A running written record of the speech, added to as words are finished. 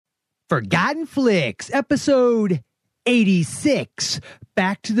Forgotten Flicks, episode 86,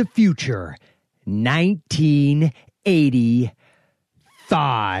 Back to the Future, 1985.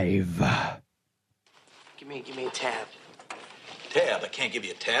 Give me a tab. Tab? I can't give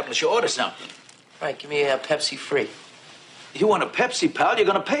you a tab unless you order something. Right, give me a Pepsi free. You want a Pepsi, pal? You're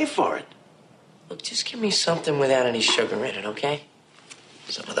gonna pay for it. Look, just give me something without any sugar in it, okay?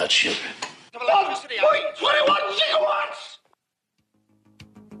 Something without sugar. 21 gigawatts!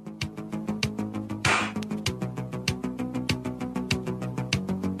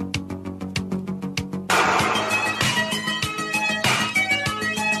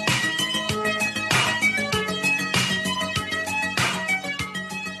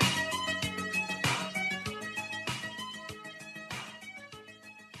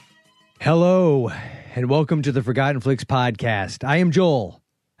 Hello, and welcome to the Forgotten Flicks podcast. I am Joel.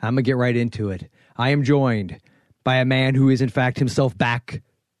 I'm going to get right into it. I am joined by a man who is, in fact, himself back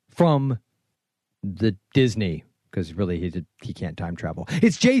from the Disney, because really he can't time travel.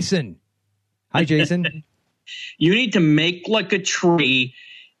 It's Jason. Hi, Jason. You need to make like a tree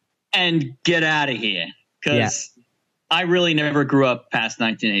and get out of here, because I really never grew up past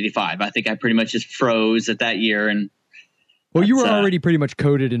 1985. I think I pretty much just froze at that year. And well, you were already pretty much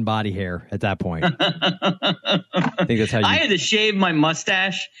coated in body hair at that point. I think that's how you... I had to shave my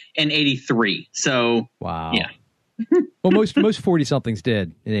mustache in 83. So, wow. Yeah. Well, most 40-somethings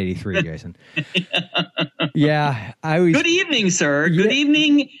did in 83, Jason. Yeah. Good evening, sir. Yeah. Good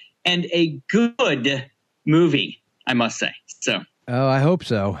evening, and a good movie, I must say. So. Oh, I hope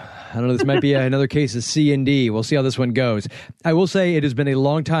so. I don't know. This might be another case of C&D. We'll see how this one goes. I will say it has been a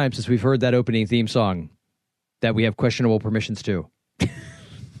long time since we've heard that opening theme song that we have questionable permissions to. It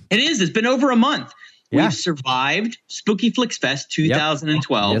is. It's been over a month. Yeah. We've survived Spooky Flicks Fest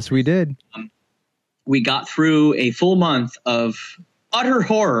 2012. Yep. Yes, we did. We got through a full month of utter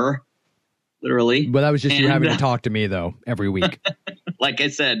horror, literally. Well, that was just you having to talk to me, though, every week. Like I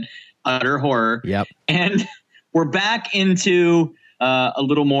said, utter horror. Yep. And we're back into a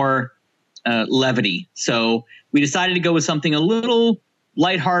little more levity. So we decided to go with something a little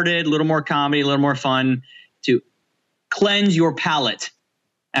lighthearted, a little more comedy, a little more fun, to cleanse your palate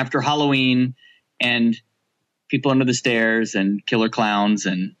after Halloween and People Under the Stairs and Killer Clowns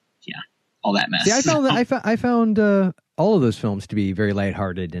and all that mess. See, I found all of those films to be very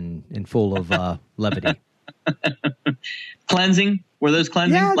lighthearted and full of levity. Cleansing? Were those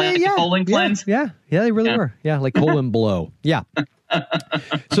cleansing? Colon cleanse? Yeah, they really were. Yeah, like colon blow. Yeah.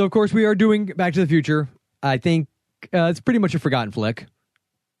 So, of course, we are doing Back to the Future. I think it's pretty much a forgotten flick,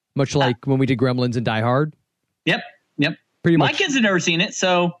 much like when we did Gremlins and Die Hard. Yep. Pretty much. My kids have never seen it,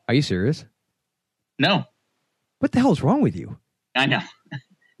 so... Are you serious? No. What the hell is wrong with you? I know.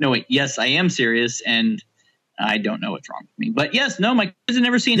 No, wait. Yes, I am serious, and I don't know what's wrong with me. But yes, no, my kids have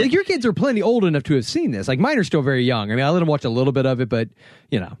never seen it. Your kids are plenty old enough to have seen this. Like, mine are still very young. I mean, I let them watch a little bit of it, but,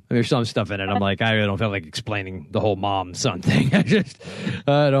 there's some stuff in it. I'm like, I don't feel like explaining the whole mom-son thing. I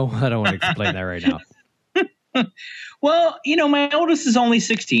don't want to explain that right now. Well, my oldest is only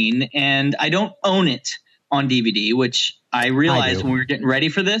 16, and I don't own it on DVD, which I realized when we were getting ready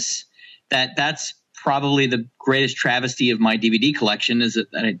for this, that's probably the greatest travesty of my DVD collection, is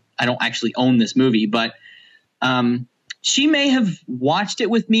that I don't actually own this movie. But she may have watched it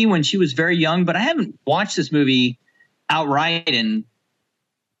with me when she was very young, but I haven't watched this movie outright in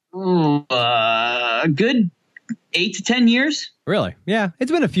a good 8 to 10 years. Really? Yeah. It's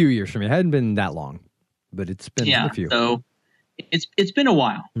been a few years for me. It hadn't been that long, but it's been a few. So it's been a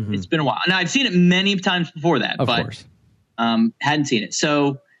while. Mm-hmm. It's been a while. Now, I've seen it many times before that, of course. Hadn't seen it.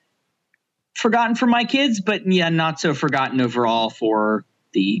 So forgotten for my kids, but not so forgotten overall for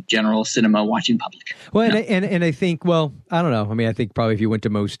the general cinema watching public. Well, and I think, I don't know. I mean, I think probably if you went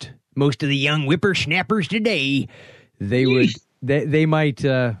to most of the young whippersnappers today, they would, they might,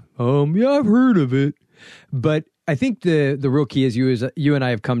 I've heard of it. But I think the real key is you and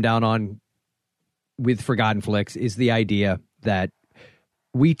I have come down on with Forgotten Flicks is the idea that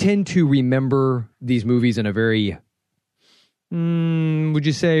we tend to remember these movies in a very, would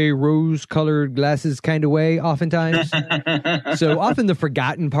you say, rose-colored glasses kind of way, oftentimes? So often the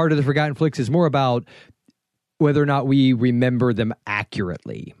forgotten part of the Forgotten Flicks is more about whether or not we remember them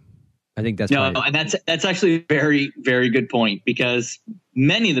accurately. I think that's and that's actually a very, very good point, because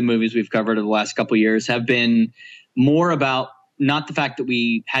many of the movies we've covered over the last couple of years have been more about not the fact that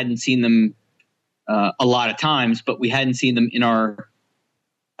we hadn't seen them a lot of times, but we hadn't seen them in our,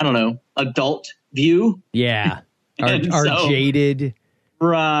 adult view. Yeah. Our jaded,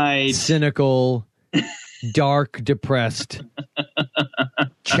 right, cynical, dark, depressed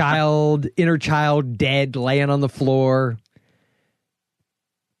inner child dead laying on the floor.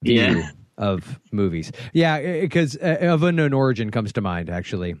 view of movies. Yeah, because Of Unknown Origin comes to mind,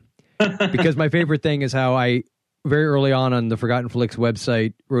 actually. Because my favorite thing is how I, very early on the Forgotten Flicks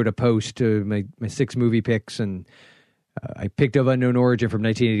website, wrote a post to my 6 movie picks, and I picked Of Unknown Origin from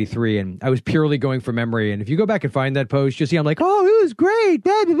 1983, and I was purely going from memory. And if you go back and find that post, you'll see I'm like, oh, it was great.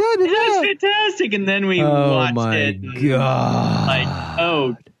 It was fantastic. And then we watched it. Oh, my God. Like,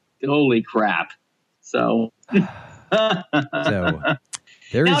 oh, holy crap. So, there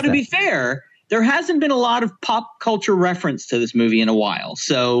now, is to be fair, there hasn't been a lot of pop culture reference to this movie in a while.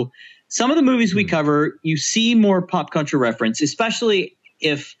 So some of the movies we cover, you see more pop culture reference, especially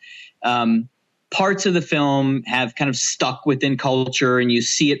if parts of the film have kind of stuck within culture and you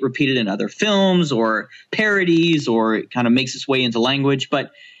see it repeated in other films or parodies, or it kind of makes its way into language.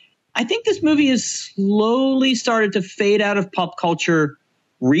 But I think this movie has slowly started to fade out of pop culture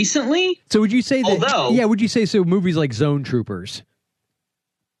recently. So would you say that, would you say so movies like Zone Troopers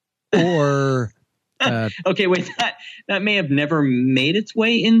or okay, wait, that may have never made its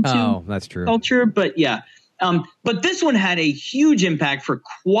way into that's true. culture, but yeah. But this one had a huge impact for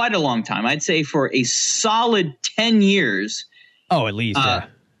quite a long time. I'd say for a solid 10 years. Oh, at least.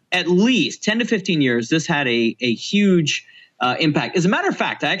 At least 10 to 15 years, this had a huge impact. As a matter of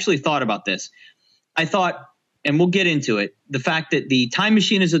fact, I actually thought about this. I thought, and we'll get into it, the fact that the time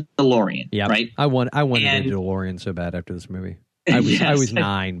machine is a DeLorean, right? I wanted a DeLorean so bad after this movie. I was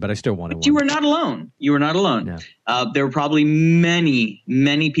 9, but I still wanted one. You were not alone. No. There were probably many,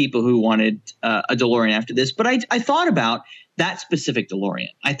 many people who wanted a DeLorean after this. But I thought about that specific DeLorean.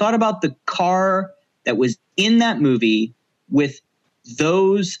 I thought about the car that was in that movie with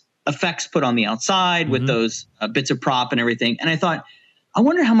those effects put on the outside, with those bits of prop and everything. And I thought, I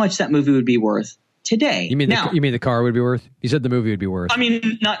wonder how much that movie would be worth today. You mean the car would be worth? You said the movie would be worth. I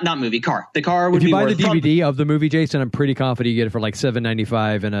mean, not movie, car. The car would be worth. If you buy the DVD of the movie, Jason, I'm pretty confident you get it for like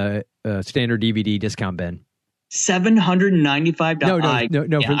 $7.95 in a standard DVD discount bin. $795.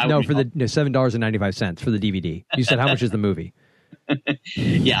 No, for the $7.95 for the DVD. You said how much is the movie?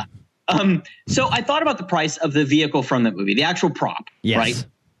 Yeah. So I thought about the price of the vehicle from that movie, the actual prop, right?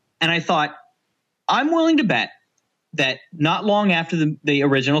 And I thought, I'm willing to bet that not long after the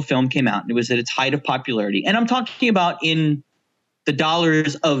original film came out, and it was at its height of popularity, and I'm talking about in the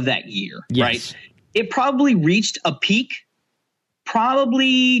dollars of that year, right? It probably reached a peak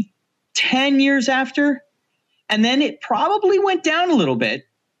probably 10 years after, and then it probably went down a little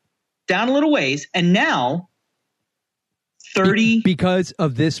ways, and now 30 because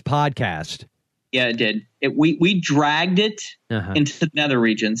of this podcast. Yeah, it did. We dragged it into the nether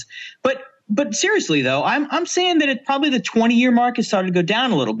regions, But seriously, though, I'm saying that it probably the 20-year mark has started to go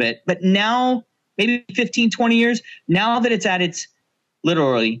down a little bit. But now, maybe 15, 20 years, now that it's at its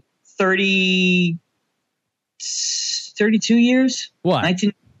literally 32 years. What?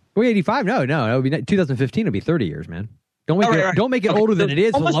 85? No. It would be 2015. It'll be 30 years, man. Don't make it older than it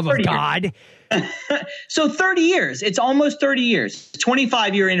is, for the love of God. So 30 years. It's almost 30 years.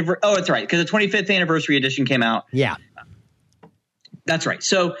 25-year anniversary. Oh, that's right, because the 25th anniversary edition came out. Yeah. That's right.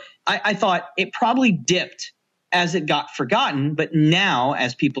 So I thought it probably dipped as it got forgotten, but now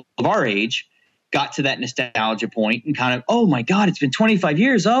as people of our age got to that nostalgia point and kind of, oh my God, it's been 25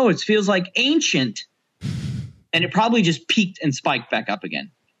 years. Oh, it feels like ancient. And it probably just peaked and spiked back up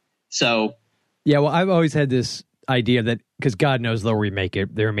again. So. Yeah, well, I've always had this idea that, because God knows they'll remake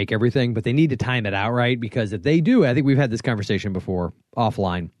everything, but they need to time it out right, because if they do, I think we've had this conversation before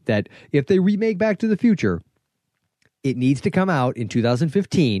offline, that if they remake Back to the Future, it needs to come out in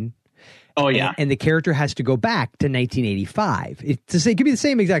 2015. Oh, yeah. And the character has to go back to 1985. It could be the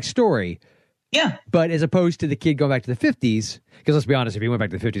same exact story. Yeah. But as opposed to the kid going back to the 50s, because let's be honest, if he went back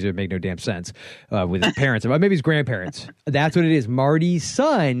to the 50s, it would make no damn sense with his parents, maybe his grandparents. That's what it is. Marty's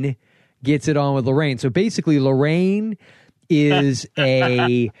son gets it on with Lorraine. So basically, Lorraine is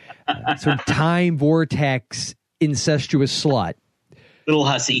a sort of time vortex incestuous slut. Little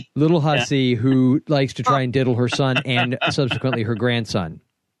hussy who likes to try and diddle her son and subsequently her grandson.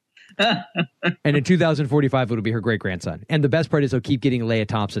 And in 2045, it'll be her great-grandson. And the best part is they'll keep getting Leia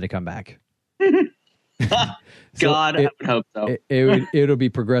Thompson to come back. God, I would hope so. It'll be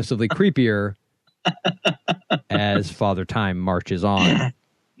progressively creepier as Father Time marches on.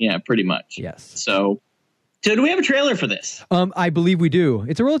 Yeah, pretty much. Yes. So do we have a trailer for this? I believe we do.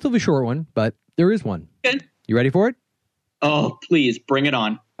 It's a relatively short one, but there is one. Good. You ready for it? Oh, please, bring it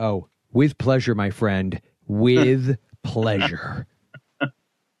on. Oh, with pleasure, my friend. With pleasure.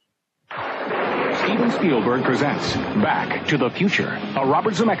 Steven Spielberg presents Back to the Future, a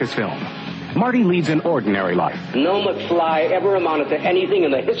Robert Zemeckis film. Marty leads an ordinary life. No McFly ever amounted to anything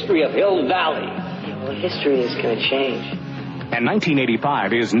in the history of Hill Valley. Yeah, well, history is going to change. And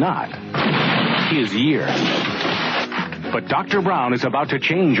 1985 is not his year. But Dr. Brown is about to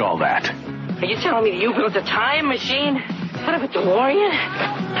change all that. Are you telling me you built a time machine out of a DeLorean?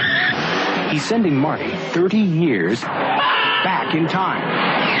 He's sending Marty 30 years back in time.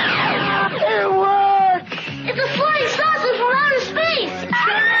 It worked! It's a flying saucer from outer space!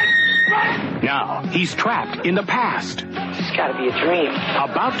 Now, he's trapped in the past. It's gotta be a dream.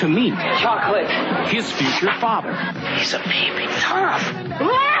 About to meet Chocolate. his future father. He's a baby tough.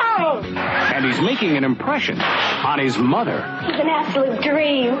 Wow! And he's making an impression on his mother. He's an absolute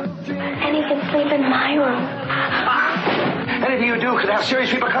dream. And he can sleep in my room. Anything you do could have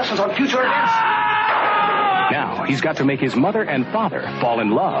serious repercussions on future events. Now, he's got to make his mother and father fall in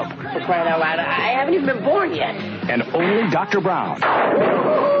love. For crying out loud, I haven't even been born yet. And only Dr. Brown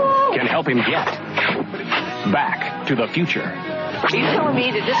can help him get back to the future. Are you telling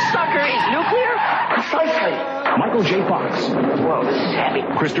me that this sucker is nuclear? Precisely. Michael J. Fox, Whoa, this is heavy.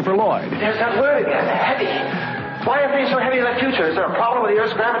 Christopher Lloyd, There's that word again, heavy. Why are things so heavy in the future? Is there a problem with the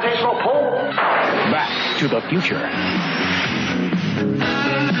Earth's gravitational pull? Back to the Future.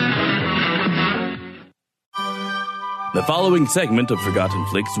 The following segment of Forgotten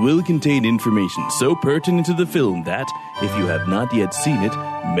Flicks will contain information so pertinent to the film that, if you have not yet seen it,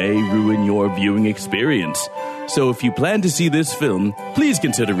 may ruin your viewing experience. So if you plan to see this film, please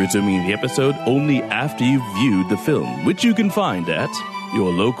consider resuming the episode only after you've viewed the film, which you can find at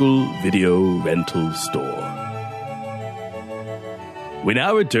your local video rental store. We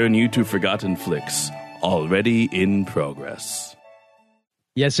now return you to Forgotten Flicks, already in progress.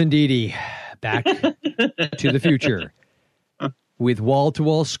 Yes, indeedy. Back to the Future with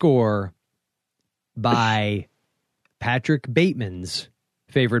wall-to-wall score by Patrick Bateman's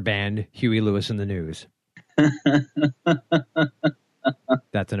favorite band, Huey Lewis and the News.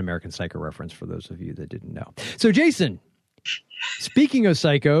 That's an American Psycho reference for those of you that didn't know. So, Jason, speaking of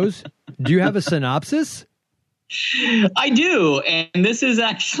psychos, do you have a synopsis? I do, and this is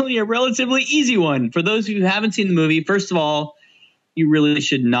actually a relatively easy one. For those of you who haven't seen the movie, first of all, you really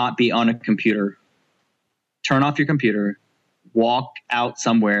should not be on a computer. Turn off your computer, walk out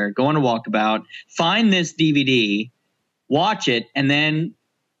somewhere, go on a walkabout, find this DVD, watch it, and then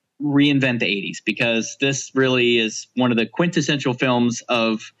reinvent the 80s, because this really is one of the quintessential films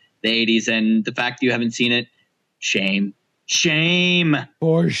of the 80s, and the fact that you haven't seen it, shame. Shame.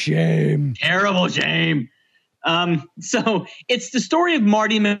 For shame. Terrible shame. So it's the story of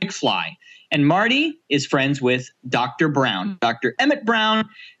Marty McFly. And Marty is friends with Dr. Brown, Dr. Emmett Brown,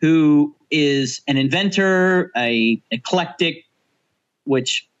 who is an inventor, a eclectic,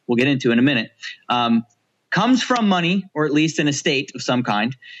 which we'll get into in a minute, comes from money, or at least an estate of some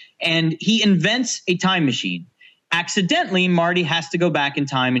kind, and he invents a time machine. Accidentally, Marty has to go back in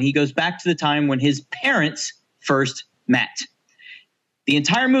time, and he goes back to the time when his parents first met. The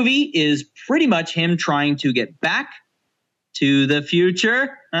entire movie is pretty much him trying to get back to the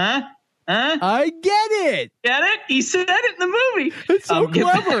future. Huh? I get it. Get it? He said it in the movie. It's so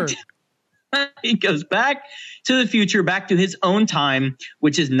clever. He goes back to the future, back to his own time,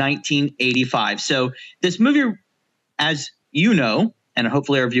 which is 1985. So this movie, as you know, and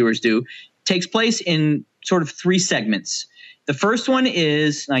hopefully our viewers do, takes place in sort of three segments. The first one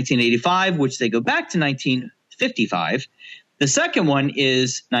is 1985, which they go back to 1955. The second one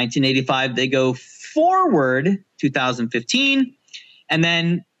is 1985. They go forward 2015. And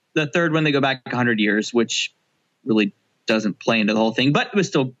then the third one, they go back 100 years, which really doesn't play into the whole thing, but it was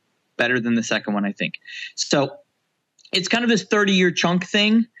still better than the second one, I think. So it's kind of this 30-year chunk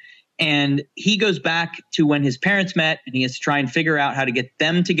thing. And he goes back to when his parents met, and he has to try and figure out how to get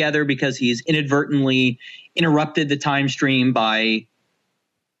them together because he's inadvertently interrupted the time stream by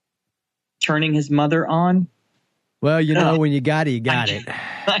turning his mother on. Well, you know, when you got it, you got it.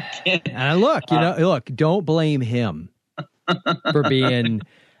 I can't. And look, don't blame him for being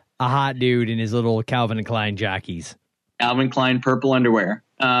a hot dude in his little Calvin Klein jockeys. Calvin Klein purple underwear.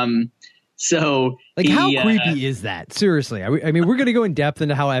 So like, how creepy is that? Seriously. I mean, we're going to go in depth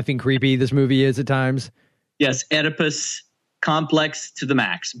into how effing creepy this movie is at times. Yes. Oedipus complex to the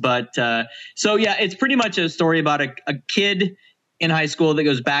max. But so, yeah, it's pretty much a story about a kid in high school that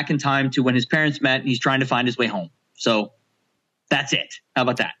goes back in time to when his parents met, and he's trying to find his way home. So that's it. How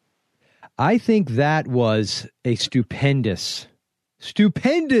about that? I think that was a stupendous,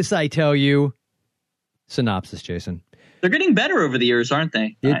 I tell you, synopsis, Jason. They're getting better over the years, aren't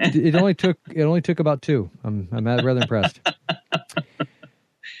they? It only took about two. I'm rather impressed.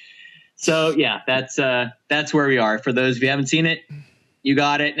 So yeah, that's where we are. For those of you who haven't seen it, you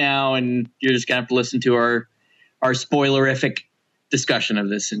got it now, and you're just gonna have to listen to our spoilerific discussion of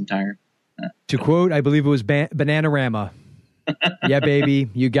this entire. To quote, I believe it was Bananarama. Yeah, baby,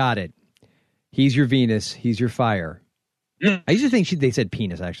 you got it. He's your Venus. He's your fire. I used to think they said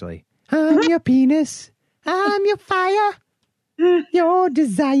penis, actually. I'm your penis. I'm your fire. Your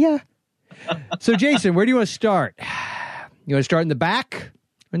desire. So, Jason, where do you want to start? You want to start in the back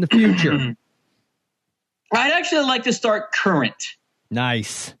or in the future? I'd actually like to start current.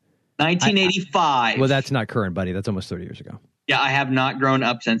 Nice. 1985. Well, that's not current, buddy. That's almost 30 years ago. Yeah, I have not grown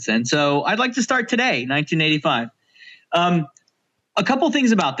up since then. So I'd like to start today, 1985. A couple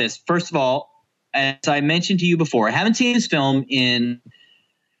things about this. First of all, as I mentioned to you before, I haven't seen this film in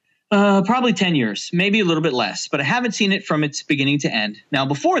probably 10 years, maybe a little bit less, but I haven't seen it from its beginning to end. Now,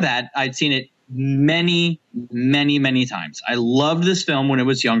 before that, I'd seen it many, many, many times. I loved this film when I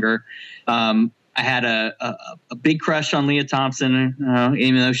was younger. I had a big crush on Leah Thompson,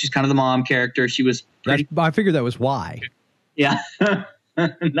 even though she's kind of the mom character. She was pretty. I figured that was why. Yeah,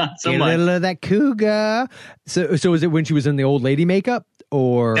 not so Get much. A little of that cougar. So was it when she was in the old lady makeup,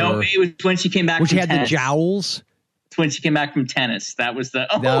 or No, it was when she came back. when from she had tennis. the jowls? It's when she came back from tennis. That was the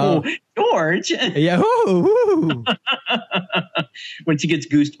No. George. Yeah. Ooh. When she gets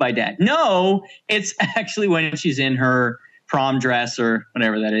goosed by dad. No, it's actually when she's in her prom dress or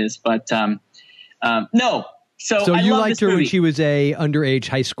whatever that is. But no. So I you love liked this her when movie. she was a underage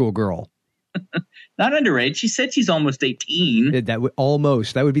high school girl. Not underage. She said she's almost 18. That would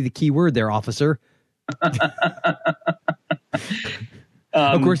almost. That would be the key word there, officer.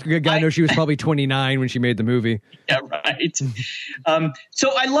 Of course, the guy knows she was probably 29 when she made the movie. Yeah, right.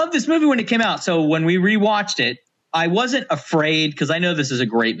 So I love this movie when it came out. So when we rewatched it, I wasn't afraid because I know this is a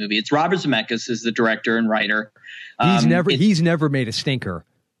great movie. It's Robert Zemeckis is the director and writer. He's never made a stinker.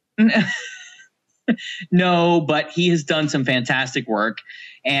 No, but he has done some fantastic work.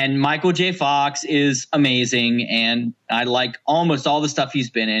 And Michael J. Fox is amazing. And I like almost all the stuff he's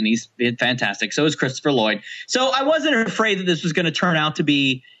been in. He's been fantastic. So is Christopher Lloyd. So I wasn't afraid that this was going to turn out to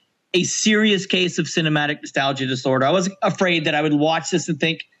be a serious case of cinematic nostalgia disorder. I wasn't afraid that I would watch this and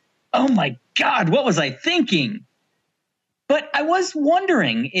think, oh my God, what was I thinking? But I was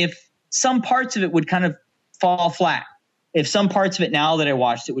wondering if some parts of it would kind of fall flat. If some parts of it now that I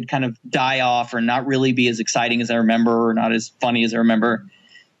watched it would kind of die off or not really be as exciting as I remember or not as funny as I remember.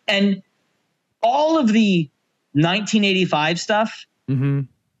 And all of the 1985 stuff, none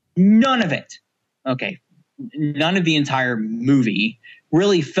of it, none of the entire movie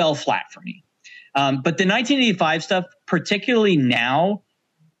really fell flat for me. But the 1985 stuff, particularly now,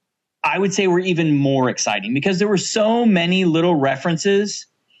 I would say were even more exciting because there were so many little references.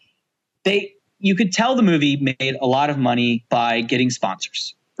 You could tell the movie made a lot of money by getting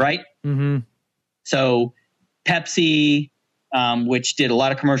sponsors, right? Mm-hmm. So Pepsi, which did a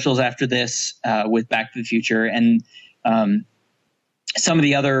lot of commercials after this with Back to the Future, and some of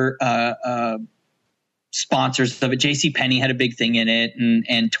the other sponsors of it. JCPenney had a big thing in it,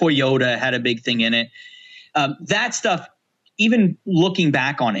 and Toyota had a big thing in it. That stuff, even looking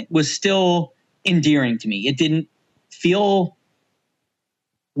back on it, was still endearing to me. It didn't feel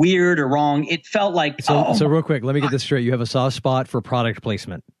weird or wrong. It felt like so real quick, let me get this straight. You have a soft spot for product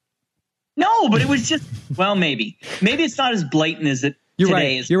placement. No, but it was just maybe it's not as blatant as it You're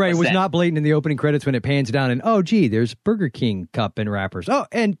today right. is. You're right. It was then. not blatant in the opening credits when it pans down and oh gee, there's Burger King cup and wrappers. Oh,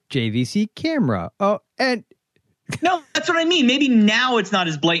 and JVC camera. Oh, and no, that's what I mean. Maybe now it's not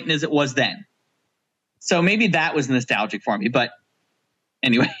as blatant as it was then. So maybe that was nostalgic for me. But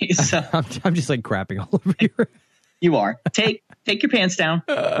anyway, so I'm just like crapping all over here. You are. Take your pants down.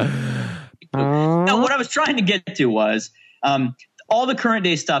 No, what I was trying to get to was all the current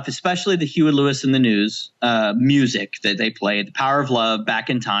day stuff, especially the Huey Lewis and the News music that they played, The Power of Love,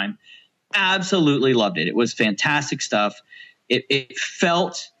 Back in Time. Absolutely loved it. It was fantastic stuff. It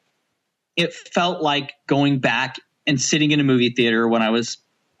felt like going back and sitting in a movie theater when I was,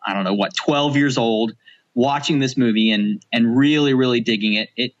 12 years old, watching this movie and really, really digging it.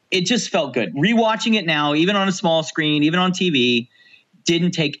 It just felt good. Rewatching it now, even on a small screen, even on TV,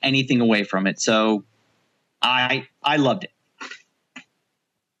 didn't take anything away from it. So I loved it.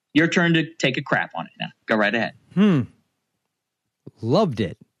 Your turn to take a crap on it now. Go right ahead. Loved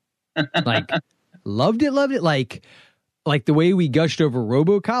it. Loved it. Like the way we gushed over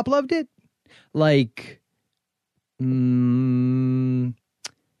RoboCop, loved it. Like The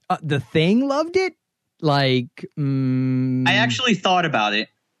Thing, loved it. Like I actually thought about it.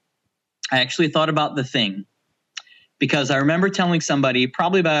 I actually thought about The Thing because I remember telling somebody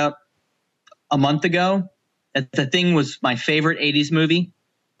probably about a month ago that The Thing was my favorite 80s movie.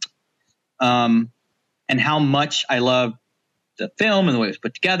 And how much I loved the film and the way it was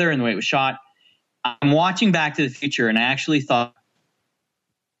put together and the way it was shot. I'm watching Back to the Future and I actually thought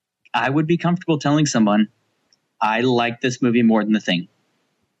I would be comfortable telling someone I like this movie more than The Thing.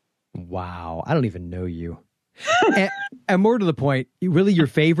 Wow. I don't even know you. and more to the point, really your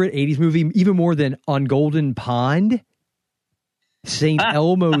favorite 80s movie, even more than On Golden Pond, St.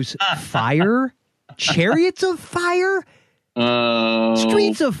 Elmo's Fire, Chariots of Fire,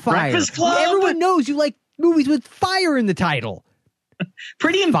 Streets of Fire. Breakfast Club. Everyone knows you like movies with fire in the title.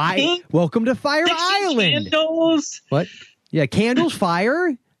 Pretty in Pink. Welcome to Fire 16 Island. Candles. What? Yeah, Candles,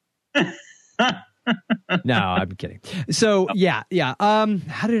 Fire. No, I'm kidding. So yeah.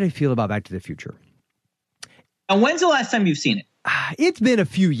 How did I feel about Back to the Future? And when's the last time you've seen it? It's been a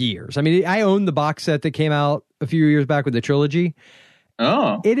few years. I mean, I own the box set that came out a few years back with the trilogy.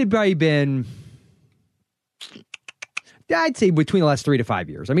 Oh, it had probably been, I'd say, between the last 3 to 5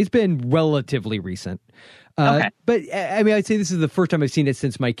 years. I mean, it's been relatively recent. Okay. But I mean, I'd say this is the first time I've seen it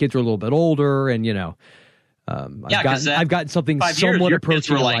since my kids were a little bit older, and I've gotten something somewhat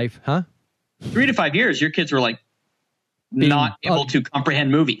approaching in life, huh? 3 to 5 years, your kids were like not able to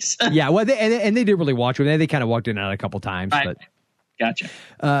comprehend movies. Yeah, well, they didn't really watch them. They kind of walked in and out a couple times. Right. But Gotcha.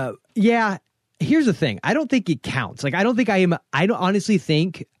 Yeah. Here's the thing. I don't think it counts. Like, I don't honestly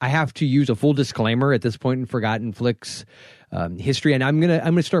think I have to use a full disclaimer at this point in Forgotten Flicks history. And I'm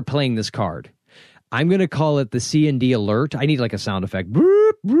gonna start playing this card. I'm gonna call it the C&D alert. I need like a sound effect.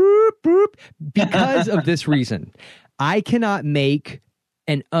 Boop, boop, boop. Because of this reason, I cannot make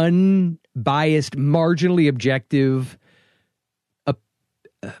an unbiased, marginally objective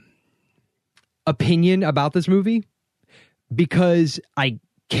opinion about this movie because I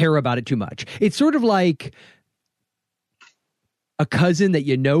care about it too much. It's sort of like a cousin that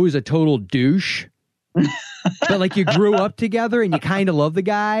you know is a total douche, but like you grew up together and you kind of love the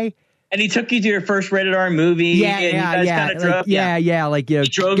guy. And he took you to your first rated R movie. Yeah. Like, like, you know, he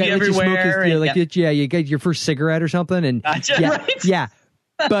drove you everywhere. You get your first cigarette or something. And right? Yeah.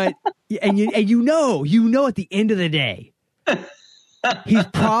 But, and you know, at the end of the day, he's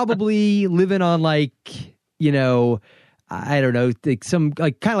probably living on like, you know, I don't know, like some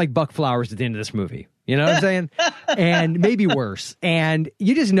like kind of like Buck Flowers at the end of this movie. You know what I'm saying? And maybe worse. And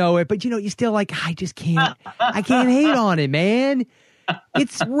you just know it, but you know, you still like, I can't hate on it, man.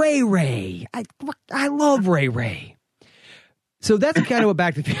 It's Ray Ray. I love Ray Ray. So that's kind of what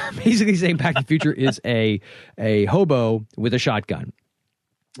Back to the Future, basically saying Back to the Future is a hobo with a shotgun.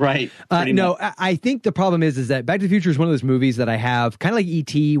 Right. No, I think the problem is that Back to the Future is one of those movies that I have, kind of like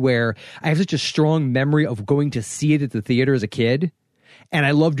E.T., where I have such a strong memory of going to see it at the theater as a kid. And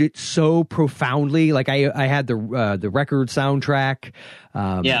I loved it so profoundly. Like I had the record soundtrack.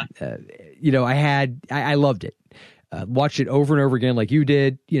 You know, I loved it. Watched it over and over again like you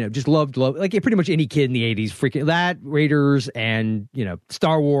did. You know, just loved like pretty much any kid in the 80s. Freaking that, Raiders, and, you know,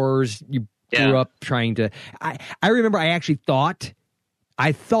 Star Wars. You grew up trying to. I remember I actually thought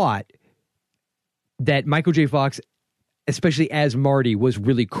that Michael J. Fox, especially as Marty, was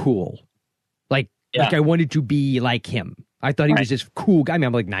really cool. Like I wanted to be like him. I thought he was this cool guy. I mean,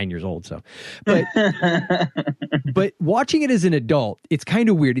 I'm like 9 years old, so. But but watching it as an adult, it's kind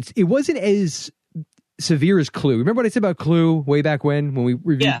of weird. It wasn't as severe as Clue. Remember what I said about Clue way back when we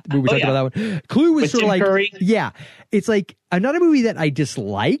talked about that one? Clue was sort of like Curry. It's like not a movie that I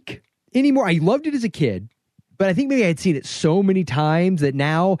dislike anymore. I loved it as a kid. But I think maybe I had seen it so many times that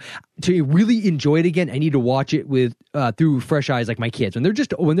now to really enjoy it again, I need to watch it with through fresh eyes like my kids.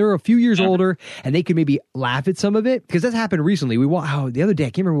 When they're a few years older and they can maybe laugh at some of it. Because that's happened recently. The other day,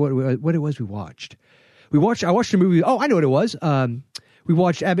 I can't remember what it was we watched. I watched a movie. Oh, I know what it was. We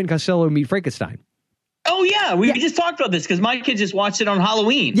watched Abbott and Costello Meet Frankenstein. Oh, yeah. We just talked about this because my kids just watched it on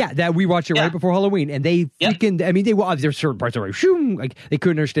Halloween. Yeah, that we watched it right before Halloween. And they freaking, I mean, there's certain parts that were shoo, like they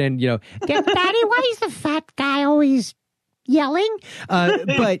couldn't understand, you know, Daddy, why is the fat guy always yelling? But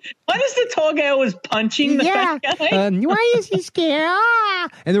why is the tall guy always punching the fat guy? Why is he scared?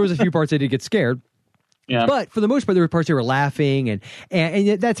 And there was a few parts they did get scared. Yeah. But for the most part, there were parts they were laughing, and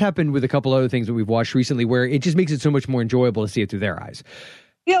that's happened with a couple other things that we've watched recently where it just makes it so much more enjoyable to see it through their eyes.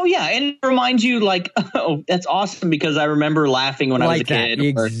 And it reminds you like, oh, that's awesome because I remember laughing when I was a kid.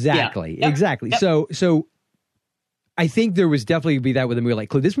 Exactly. So I think there was definitely be that with a movie like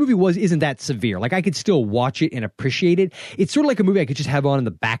Clue. This movie isn't that severe. Like I could still watch it and appreciate it. It's sort of like a movie I could just have on in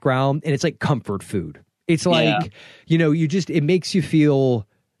the background, and it's like comfort food. It's like, you know, it makes you feel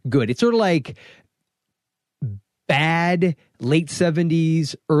good. It's sort of like bad late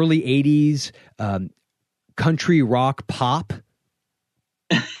 70s, early 80s country rock pop.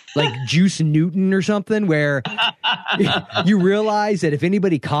 Like Juice Newton or something, where you realize that if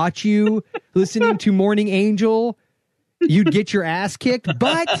anybody caught you listening to Morning Angel, you'd get your ass kicked,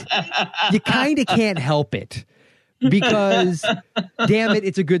 but you kind of can't help it because damn it,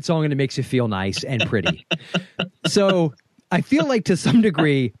 it's a good song and it makes you feel nice and pretty. So I feel like to some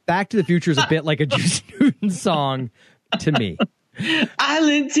degree, Back to the Future is a bit like a Juice Newton song to me.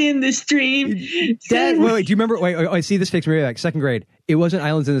 Islands in the stream. Dad, wait, do you remember? Wait, I see this takes me back. Second grade. It wasn't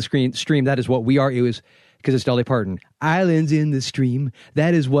Islands in the Stream. That is what we are. It was because it's Dolly Parton. Islands in the stream.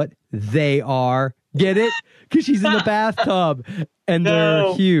 That is what they are. Get it? Because she's in the bathtub and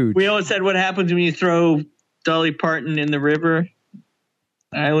they're huge. We always said, what happens when you throw Dolly Parton in the river?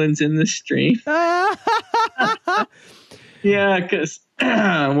 Islands in the stream. Yeah, because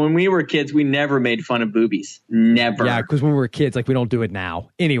when we were kids, we never made fun of boobies. Never. Yeah, because when we were kids, like we don't do it now.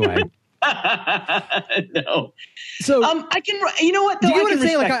 Anyway. No. So I can. You know what? Though, do you know what I'm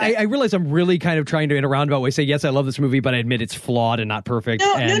saying? Like I I realize I'm really kind of trying to, in a roundabout way, say yes, I love this movie, but I admit it's flawed and not perfect.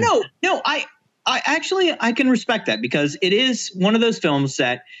 No. I actually can respect that because it is one of those films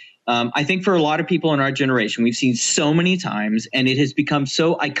that I think for a lot of people in our generation we've seen so many times, and it has become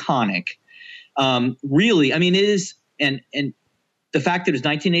so iconic. Really, I mean, it is, and the fact that it was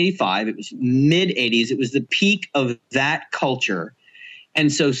 1985, it was mid 80s, it was the peak of that culture.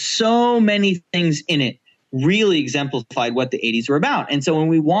 And so many things in it really exemplified what the 80s were about. And so when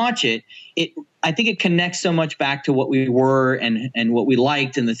we watch it, I think it connects so much back to what we were and what we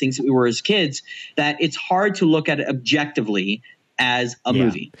liked and the things that we were as kids that it's hard to look at it objectively as a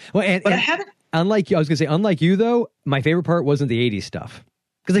movie. Well, but I haven't. Unlike you, I was going to say, unlike you, though, my favorite part wasn't the 80s stuff.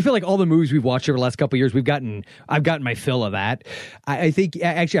 Because I feel like all the movies we've watched over the last couple of years, I've gotten my fill of that. I think,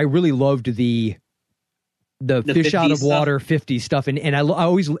 actually, I really loved the fish out of water 50s stuff. And that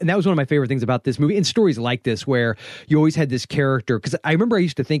was one of my favorite things about this movie and stories like this, where you always had this character. Because I remember I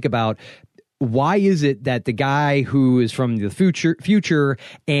used to think about, why is it that the guy who is from the future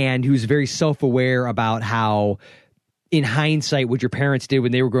and who's very self-aware about how, in hindsight, what your parents did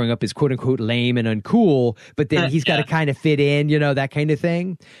when they were growing up is quote unquote lame and uncool, but then he's got to kind of fit in, that kind of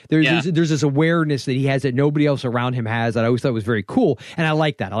thing. There's this awareness that he has that nobody else around him has that I always thought was very cool. And I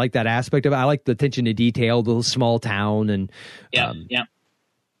like that. I like that aspect of it. I like the attention to detail, the small town. And yeah.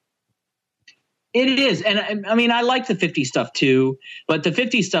 It is. And I mean, I like the 50s stuff too, but the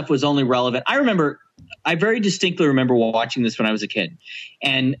 50s stuff was only relevant. I very distinctly remember watching this when I was a kid,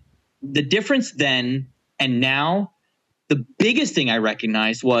 and the difference then and now, the biggest thing I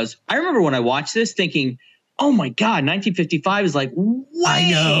recognized was I remember when I watched this thinking, oh my God, 1955 is like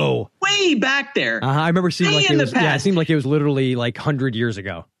way back there. I remember seeing like it seemed like it was literally like 100 years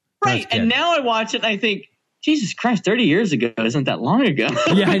ago. Right. And now I watch it and I think, Jesus Christ, 30 years ago isn't that long ago.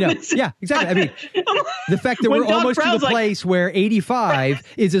 Yeah, I know. Yeah, exactly. I mean, the fact that we're almost to the place where 85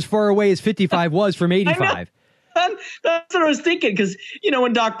 is as far away as 55 was from 85. That's what I was thinking, because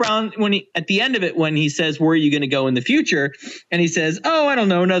when Doc Brown, at the end of it, when he says, "Where are you going to go in the future?" and he says, "Oh, I don't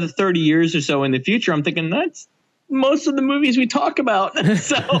know, another 30 years or so in the future," I'm thinking that's most of the movies we talk about.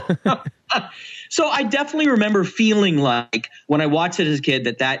 So I definitely remember feeling like when I watched it as a kid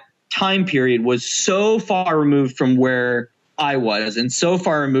that time period was so far removed from where I was and so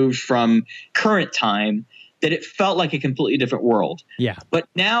far removed from current time that it felt like a completely different world. Yeah. But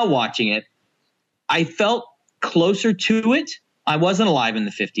now watching it, I felt closer to it. I wasn't alive in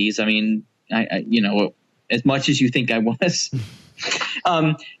the 50s. I mean, I as much as you think I was,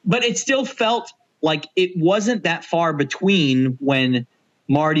 but it still felt like it wasn't that far between when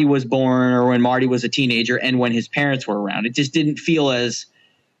Marty was born or when Marty was a teenager and when his parents were around. It just didn't feel as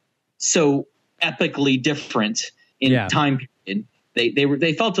so epically different in time period.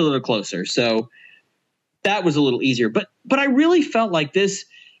 They felt a little closer. So that was a little easier, but I really felt like this.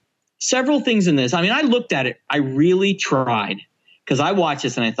 Several things in this. I mean, I looked at it. I really tried because I watched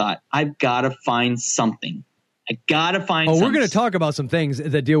this and I thought, I've got to find something. We're going to talk about some things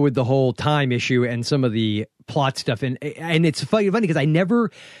that deal with the whole time issue and some of the plot stuff. And it's funny because I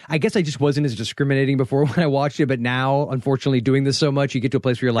guess I just wasn't as discriminating before when I watched it. But now, unfortunately, doing this so much, you get to a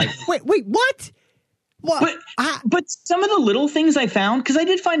place where you're like, wait, what? What? But some of the little things I found, because I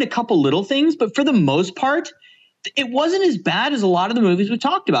did find a couple little things, but for the most part, it wasn't as bad as a lot of the movies we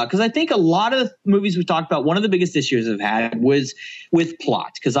talked about, because I think a lot of the movies we talked about, one of the biggest issues I've had was with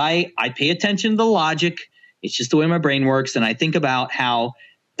plot, because I pay attention to the logic. It's just the way my brain works. And I think about how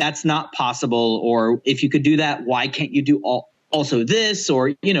that's not possible, or if you could do that, why can't you do also this,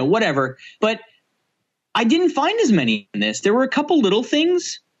 or, whatever. But I didn't find as many in this. There were a couple little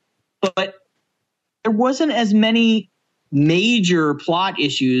things, but there wasn't as many major plot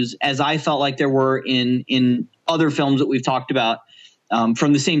issues as I felt like there were in other films that we've talked about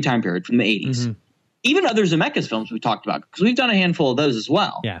from the same time period, from the 80s. Mm-hmm. Even other Zemeckis films we talked about, because we've done a handful of those as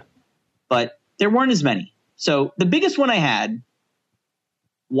well. Yeah. But there weren't as many. So the biggest one I had,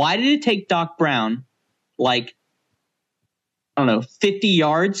 why did it take Doc Brown like don't know, 50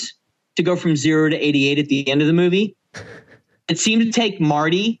 yards to go from 0 to 88 at the end of the movie. It seemed to take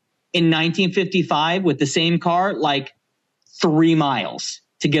Marty in 1955 with the same car like 3 miles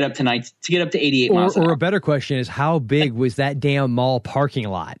to get up to 88 miles an hour. Or a better question is, how big was that damn mall parking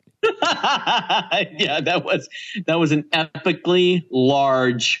lot? Yeah, that was an epically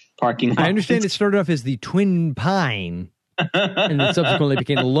large parking lot. I understand it started off as the Twin Pine and then subsequently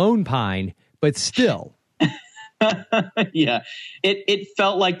became the Lone Pine, but still. Yeah, it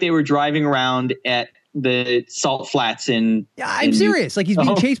felt like they were driving around at the salt flats in. Yeah, I'm serious. Like he's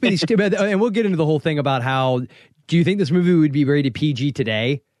being chased by these, and we'll get into the whole thing about how. Do you think this movie would be rated PG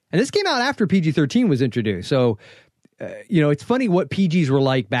today? And this came out after PG-13 was introduced, so. It's funny what PGs were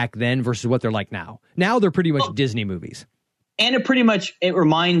like back then versus what they're like now. Now they're pretty much Disney movies. And it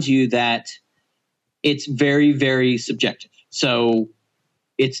reminds you that it's very, very subjective. So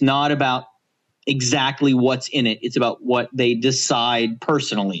it's not about exactly what's in it. It's about what they decide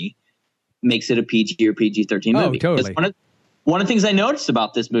personally makes it a PG or PG-13 movie. Oh, totally. One of the things I noticed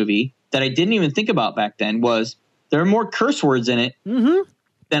about this movie that I didn't even think about back then was there are more curse words in it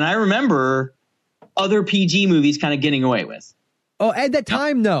than I remember other PG movies kind of getting away with. Oh, at that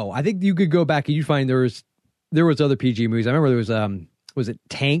time, no. I think you could go back and you'd find there was other PG movies. I remember there was it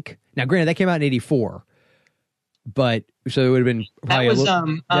Tank? Now, granted, that came out in 1984, but so it would have been probably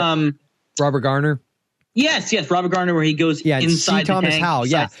Robert Garner. Yes, Robert Garner, where he goes inside C. Thomas the tank. Howell.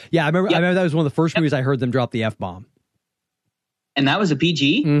 Yeah. I remember that was one of the first movies I heard them drop the F-bomb. And that was a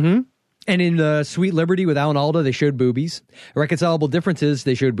PG? Mm-hmm. And in the Sweet Liberty with Alan Alda, they showed boobies. Irreconcilable Differences,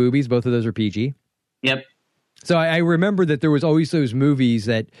 they showed boobies. Both of those are PG. Yep. So I remember that there was always those movies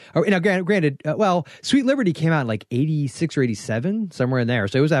that, now granted, Sweet Liberty came out in like 86 or 87, somewhere in there.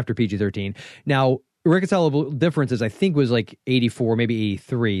 So it was after PG-13. Now, Irreconcilable Differences, I think, was like 84, maybe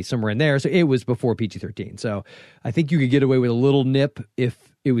 83, somewhere in there. So it was before PG-13. So I think you could get away with a little nip if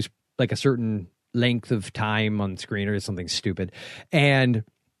it was like a certain length of time on screen or something stupid. And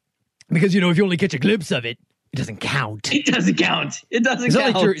because, if you only catch a glimpse of it, it doesn't count. It doesn't count.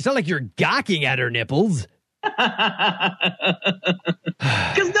 It's not like you're gawking at her nipples. Because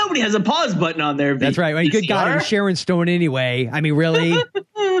nobody has a pause button on there. That's right. Well, good God, it was Sharon Stone anyway. I mean, really?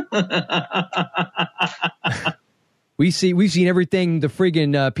 We've seen everything the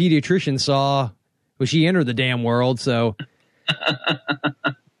friggin' pediatrician saw when she entered the damn world. So,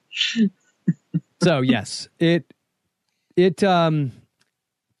 yes,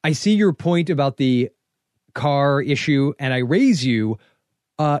 I see your point about the car issue, and I raise you.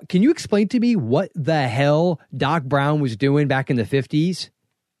 Can you explain to me what the hell Doc Brown was doing back in the 50s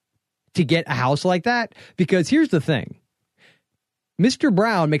to get a house like that? Because here's the thing. Mr.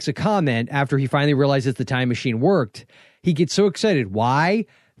 Brown makes a comment after he finally realizes the time machine worked. He gets so excited. Why?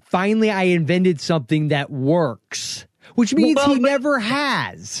 Finally, I invented something that works, which means he never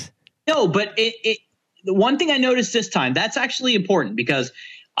has. No, but the one thing I noticed this time, that's actually important because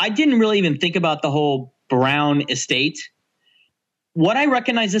I didn't really even think about the whole Brown estate. What I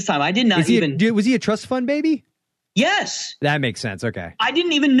recognize this time, I did not was he a trust fund baby? Yes. That makes sense. Okay. I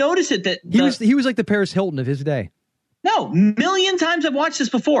didn't even notice it. He was like the Paris Hilton of his day. No, million times I've watched this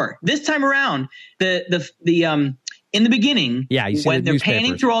before. This time around, the in the beginning, you see when they're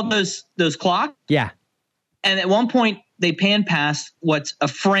panning through all those clocks. Yeah. And at one point they pan past what's a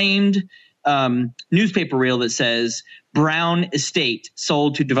framed newspaper reel that says Brown Estate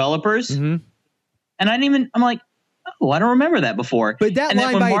sold to developers. Mm-hmm. And I'm like, oh, I don't remember that before. But that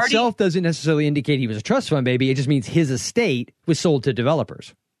line by itself doesn't necessarily indicate he was a trust fund baby. It just means his estate was sold to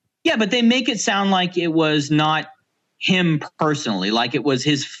developers. Yeah, but they make it sound like it was not him personally, like it was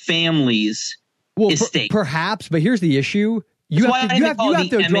his family's estate. Perhaps, but here's the issue. You have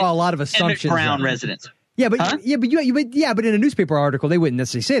to draw a lot of assumptions. Brown residence. Yeah, but but in a newspaper article, they wouldn't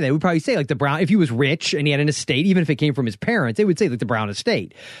necessarily say that. They would probably say like the Brown, if he was rich and he had an estate, even if it came from his parents, they would say like the Brown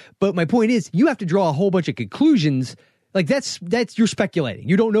estate. But my point is, you have to draw a whole bunch of conclusions. Like that's you're speculating.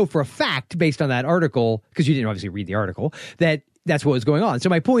 You don't know for a fact based on that article, because you didn't obviously read the article, that's what was going on. So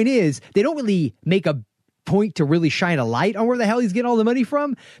my point is, they don't really make a point to really shine a light on where the hell he's getting all the money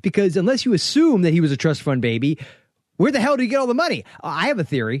from, because unless you assume that he was a trust fund baby, where the hell did he get all the money? I have a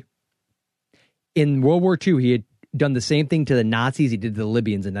theory. In World War II, he had done the same thing to the Nazis he did to the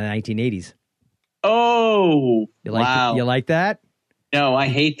Libyans in the 1980s. Oh, wow. You like that? No, I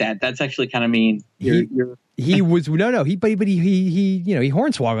hate that. That's actually kind of mean. He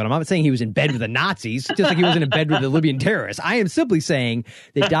hornswoggled him. I'm not saying he was in bed with the Nazis, just like he wasn't in bed with the Libyan terrorists. I am simply saying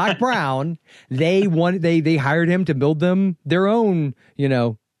that Doc Brown, they hired him to build them their own,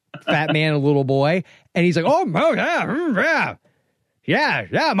 fat man and little boy. And he's like,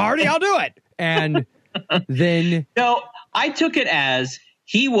 yeah, Marty, I'll do it. And then I took it as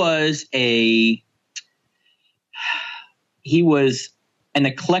he was an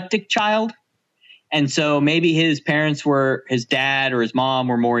eclectic child. And so maybe his dad or his mom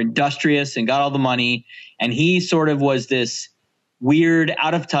were more industrious and got all the money. And he sort of was this weird,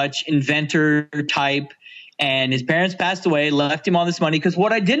 out of touch inventor type. And his parents passed away, left him all this money. Because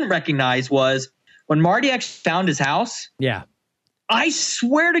what I didn't recognize was when Marty actually found his house. Yeah. I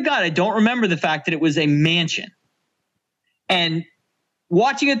swear to God, I don't remember the fact that it was a mansion. And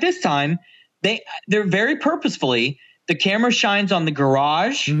watching it this time, they're very purposefully, the camera shines on the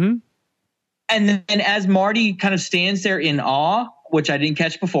garage. Mm-hmm. And then as Marty kind of stands there in awe, which I didn't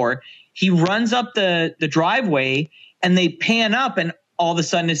catch before, he runs up the driveway and they pan up and all of a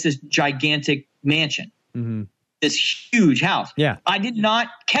sudden it's this gigantic mansion, this huge house. Yeah. I did not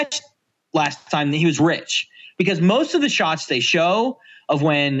catch last time that he was rich because most of the shots they show of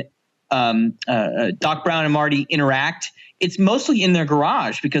when Doc Brown and Marty interact, it's mostly in their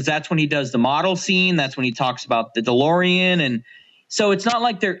garage because that's when he does the model scene. That's when he talks about the DeLorean. And so it's not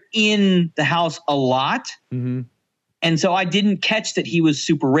like they're in the house a lot. Mm-hmm. And so I didn't catch that he was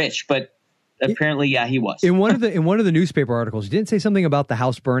super rich, but apparently, yeah, he was. In one of the newspaper articles, you didn't say something about the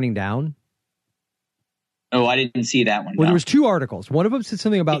house burning down? Oh, I didn't see that one. Well, there was 2 articles. One of them said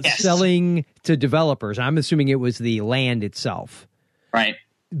something about selling to developers. I'm assuming it was the land itself. Right.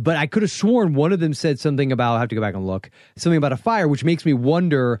 But I could have sworn one of them said something about, I have to go back and look, something about a fire, which makes me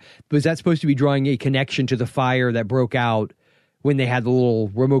wonder, was that supposed to be drawing a connection to the fire that broke out when they had the little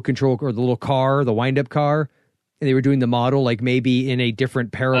remote control or the little car, the wind-up car, and they were doing the model, like maybe in a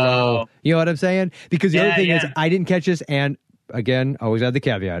different parallel. You know what I'm saying? Because the other thing is, I didn't catch this, and again, always add the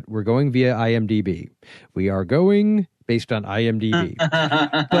caveat, we're going via IMDb. We are going based on IMDb.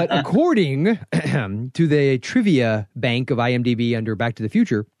 But according to the trivia bank of IMDb under Back to the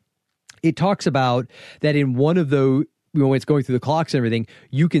Future, it talks about that in one of those, when it's going through the clocks and everything,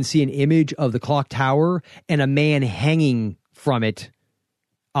 you can see an image of the clock tower and a man hanging from it,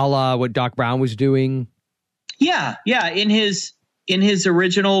 a la what Doc Brown was doing. Yeah. In his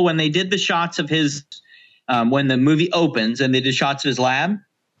original, when they did the shots of his, when the movie opens and they did shots of his lab.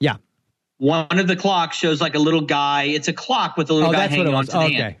 Yeah. One of the clocks shows like a little guy. It's a clock with a little guy hanging on to the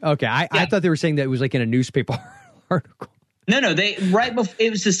hand. Okay. I thought they were saying that it was like in a newspaper article. No.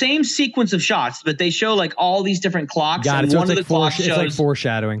 It was the same sequence of shots, but they show like all these different clocks. Got it. And so one it's of the clocks shows. It's like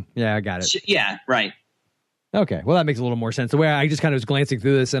foreshadowing. Yeah, I got it. Yeah, right. Okay, well that makes a little more sense. The way I just kind of was glancing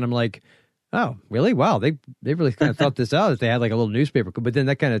through this, and I'm like, oh, really? Wow, they really kind of thought this out. If they had like a little newspaper, but then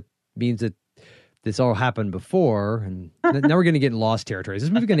that kind of means that this all happened before, and now we're going to get in lost territory. Is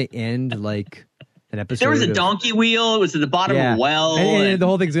this movie going to end like an episode? There was a donkey wheel. It was at the bottom of a well, and the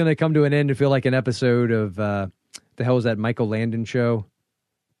whole thing's going to come to an end and feel like an episode of the hell was that Michael Landon show?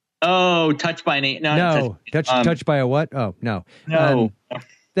 Oh, Touched by an Touched by a what? Oh no,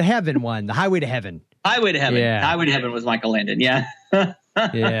 the Heaven one, the Highway to Heaven. Highway to Heaven. Yeah. Highway to Heaven was Michael Landon. Yeah.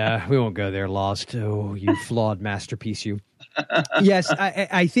 Yeah, we won't go there. Lost. Oh, you flawed masterpiece, you. Yes,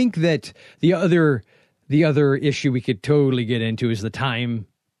 I think that the other issue we could totally get into is the time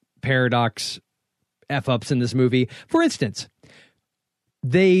paradox F-ups in this movie. For instance,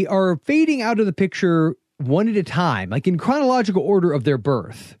 they are fading out of the picture one at a time, like in chronological order of their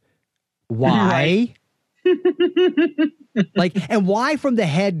birth. Why? And why from the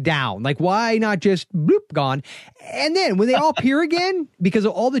head down? Like, why not just bloop gone? And then when they all appear again, because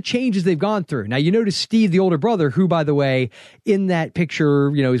of all the changes they've gone through. Now, you notice Steve, the older brother, who, by the way, in that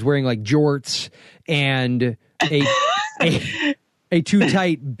picture, is wearing like jorts and a too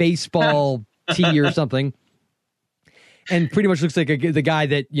tight baseball tee or something. And pretty much looks like the guy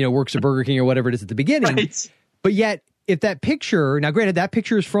that, works at Burger King or whatever it is at the beginning. Right. But yet, if that picture, now granted, that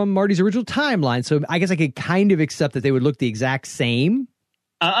picture is from Marty's original timeline, so I guess I could kind of accept that they would look the exact same.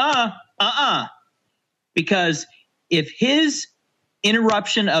 Because if his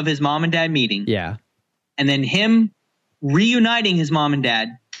interruption of his mom and dad meeting, and then him reuniting his mom and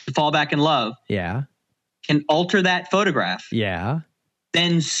dad to fall back in love, can alter that photograph,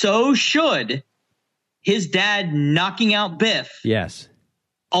 then so should his dad knocking out Biff.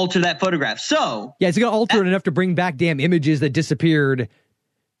 Alter that photograph. So it's going to alter it enough to bring back damn images that disappeared.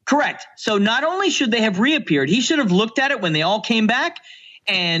 Correct. So not only should they have reappeared, he should have looked at it when they all came back,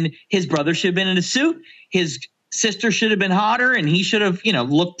 and his brother should have been in a suit. His sister should have been hotter, and he should have,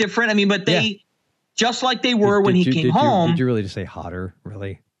 looked different. I mean, but they just like they were when he came home. Did you really just say hotter?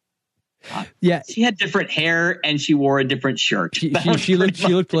 Really? Yeah. She had different hair and she wore a different shirt. She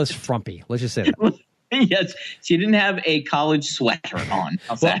looked less frumpy. Let's just say that. Yes, she didn't have a college sweater on.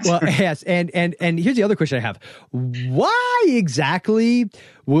 Well, yes, and here's the other question I have: why exactly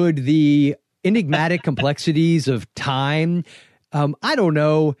would the enigmatic complexities of time. I don't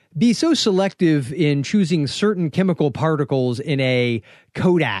know, be so selective in choosing certain chemical particles in a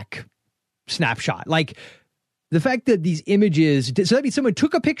Kodak snapshot. Like the fact that these images, so that means someone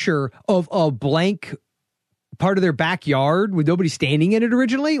took a picture of a blank part of their backyard with nobody standing in it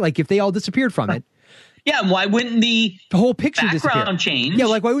originally. Like if they all disappeared from it. Yeah, why wouldn't the whole picture background disappear? change? Yeah,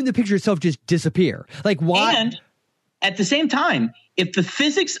 like why wouldn't the picture itself just disappear? Like why? And at the same time, if the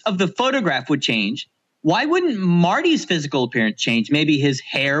physics of the photograph would change, why wouldn't Marty's physical appearance change? Maybe his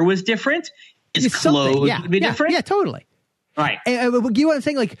hair was different. His clothes would be different. Yeah, totally. Right. And you know what I'm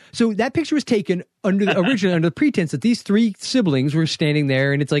saying? Like, so that picture was taken originally under the pretense that these three siblings were standing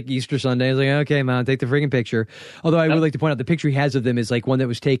there, and it's like Easter Sunday. I was like, okay, Mom, take the freaking picture. Although I would like to point out the picture he has of them is like one that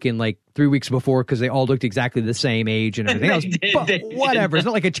was taken like 3 weeks before because they all looked exactly the same age and everything else. But whatever. It's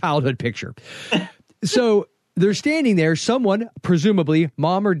not like a childhood picture. So they're standing there. Someone, presumably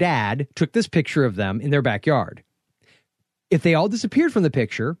mom or dad, took this picture of them in their backyard. If they all disappeared from the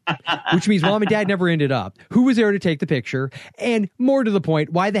picture, which means mom and dad never ended up, who was there to take the picture? And more to the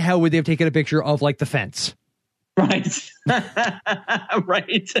point, why the hell would they have taken a picture of like the fence? Right.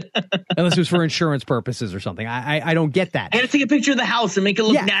 Right. Unless it was for insurance purposes or something. I don't get that. I got to take a picture of the house and make it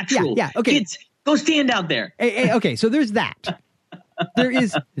look natural. Yeah. Okay. Kids, go stand out there. Okay. So there's that. There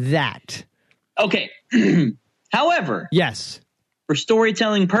is that. Okay. However. Yes. For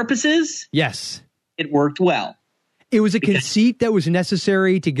storytelling purposes. Yes. It worked well. It was a conceit that was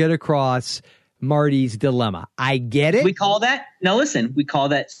necessary to get across Marty's dilemma. I get it. We call that, now listen, we call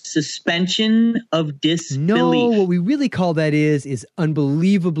that suspension of disbelief. No, what we really call that is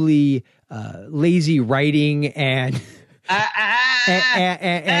unbelievably lazy writing and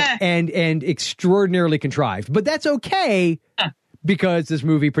and extraordinarily contrived. But that's okay because this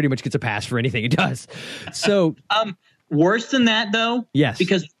movie pretty much gets a pass for anything it does. So, worse than that, though, yes,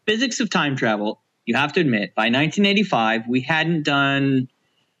 because physics of time travel. You have to admit, by 1985, we hadn't done,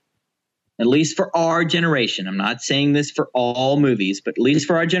 at least for our generation, I'm not saying this for all movies, but at least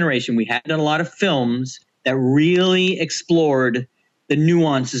for our generation, we hadn't done a lot of films that really explored the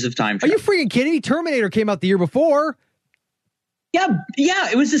nuances of time travel. Are you freaking kidding me? Terminator came out the year before. Yeah,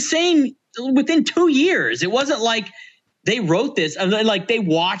 it was the same within 2 years. It wasn't like they wrote this, like they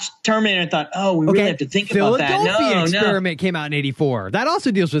watched Terminator and thought, oh, we really have to think about that. Philadelphia Experiment came out in 84. That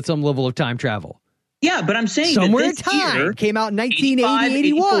also deals with some level of time travel. Yeah, but I'm saying Somewhere in that Time came out in 1980,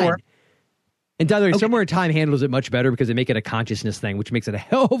 81. And by the way, Somewhere in Time handles it much better because they make it a consciousness thing, which makes it a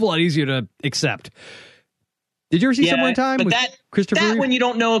hell of a lot easier to accept. Did you ever see Somewhere in Time? But that when you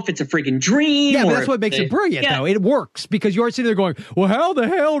don't know if it's a freaking dream. Yeah, but that's what makes it brilliant, though. It works because you are sitting there going, well, how the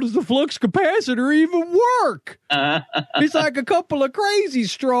hell does the flux capacitor even work? It's like a couple of crazy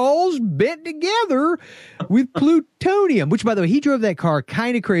straws bent together with plutonium, which, by the way, he drove that car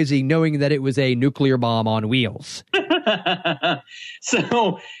kind of crazy knowing that it was a nuclear bomb on wheels.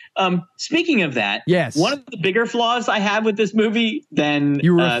 So, speaking of that, yes, one of the bigger flaws I have with this movie than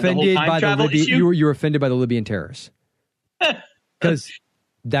you were offended by you were offended by the Libyan terrorists because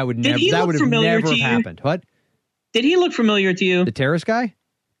that would never have happened. What? Did he look familiar to you? The terrorist guy?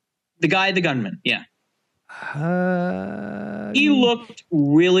 The gunman. Yeah. He looked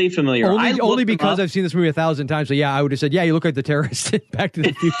really familiar. Only because I've seen this movie 1,000 times. So yeah, I would have said, yeah, you look like the terrorist in Back to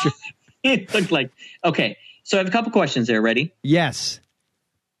the Future. He looked like, okay. So I have a couple questions there. Ready? Yes.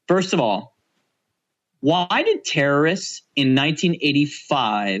 First of all, why did terrorists in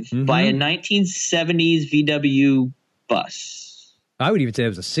 1985 buy a 1970s VW bus? I would even say it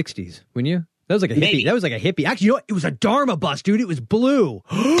was the 60s, wouldn't you? That was like a hippie. That was like a hippie. Actually, you know what? It was a Dharma bus, dude. It was blue.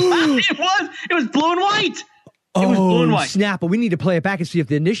 It was blue and white. It was blue and white. Snap. But we need to play it back and see if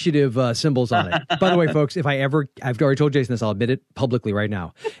the initiative symbol's on it. By the way, folks, I've already told Jason this. I'll admit it publicly right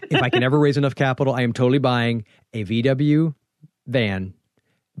now. If I can ever raise enough capital, I am totally buying a VW van,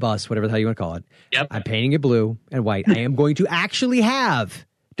 bus, whatever the hell you want to call it. Yep. I'm painting it blue and white. I am going to actually have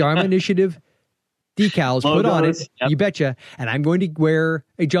Dharma Initiative decals put on it. Yep. You betcha. And I'm going to wear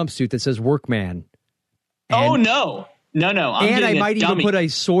a jumpsuit that says Workman. And, no. I might even put a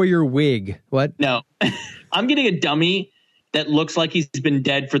Sawyer wig. What? No. I'm getting a dummy that looks like he's been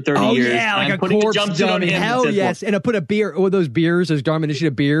dead for 30 years. Yeah, like a corpse dummy. Hell yes. And I put a beer, those beers, those Dharma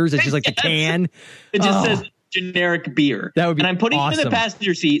Initiative beers. It's just like the can. It just says generic beer. That would be And I'm putting awesome. it in the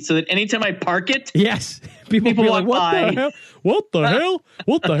passenger seat so that anytime I park it. Yes. People will be like, what the hell? What the hell?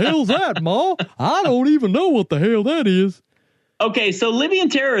 What the hell's that, Ma? I don't even know what the hell that is. Okay, so Libyan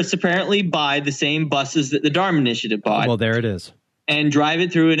terrorists apparently buy the same buses that the Dharma Initiative bought. Well, there it is. And drive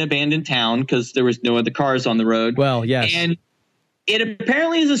it through an abandoned town because there was no other cars on the road. Well, yes. And it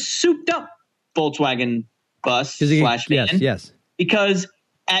apparently is a souped up Volkswagen bus / van. Yes. Because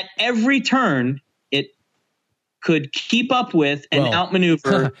at every turn, it could keep up with and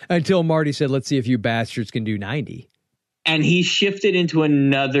outmaneuver. Until Marty said, let's see if you bastards can do 90. And he shifted into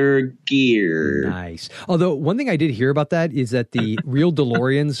another gear. Nice. Although one thing I did hear about that is that the real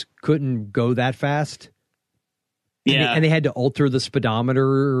DeLoreans couldn't go that fast. Yeah. And they had to alter the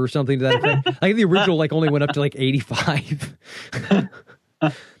speedometer or something to that effect. I think the original only went up to 85.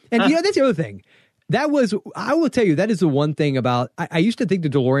 And that's the other thing. I will tell you, that is the one thing about, I used to think the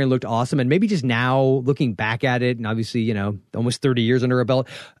DeLorean looked awesome, and maybe just now looking back at it, and obviously, almost 30 years under a belt,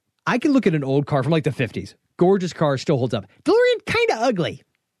 I can look at an old car from the 50s. Gorgeous car, still holds up. DeLorean kind of ugly.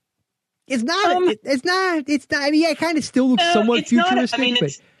 It's not, it kind of still looks somewhat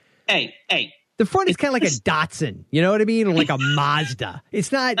futuristic. Hey. The front is kind of like a Datsun, you know what I mean? Or like a Mazda.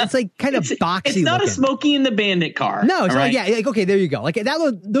 It's not, it's kind of boxy. It's not looking. a Smokey and the Bandit car. No, it's not, okay, there you go.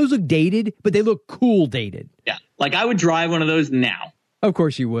 Those look dated, but they look cool dated. Yeah, I would drive one of those now. Of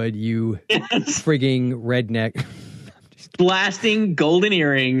course you would, you frigging redneck. Blasting golden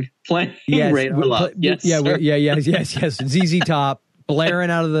earring, playing Radar Love. Yes, yes. ZZ Top,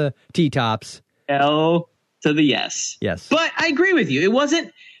 blaring out of the T-tops. L to the yes. Yes. But I agree with you. It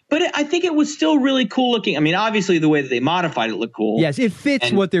wasn't, but I think it was still really cool looking. I mean, obviously the way that they modified it looked cool. Yes, it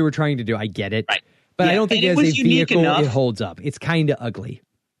fits what they were trying to do. I get it. Right. But I don't think as a vehicle enough. It holds up. It's kind of ugly.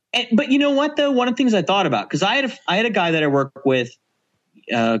 But you know what, though? One of the things I thought about, because I had a guy that I worked with,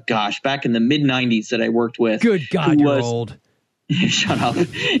 back in the mid-'90s that I worked with. Good God, you're old. Shut up.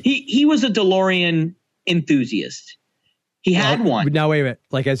 He was a DeLorean enthusiast. He had one. Now, wait a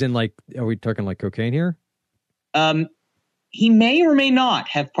minute. As in, are we talking cocaine here? He may or may not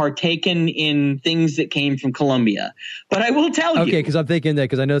have partaken in things that came from Colombia. But I will tell you. Okay, because I'm thinking that,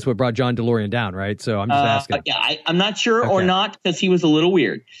 because I know that's what brought John DeLorean down, right? So I'm just asking. Yeah, I'm not sure or not, because he was a little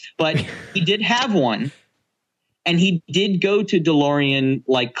weird. But he did have one. And he did go to DeLorean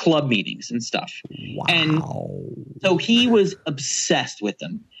club meetings and stuff. Wow. And so he was obsessed with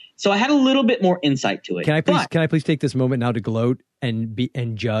them. So I had a little bit more insight to it. Can I please take this moment now to gloat and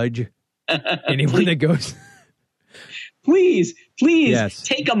judge anyone that goes? Please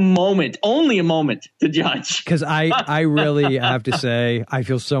take a moment, only a moment, to judge. Because I really have to say, I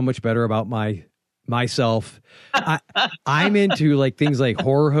feel so much better about myself. I'm into things like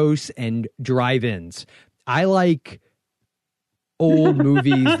horror hosts and drive-ins. I like old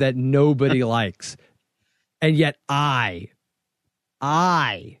movies that nobody likes. And yet I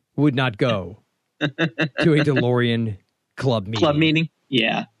would not go to a DeLorean club meeting. Club meeting?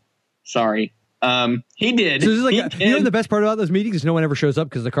 Yeah. Sorry. He did. So this is you know the best part about those meetings is no one ever shows up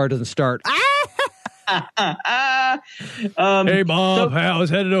because the car doesn't start. Hey, Bob, I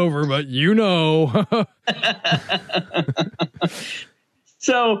was headed over, but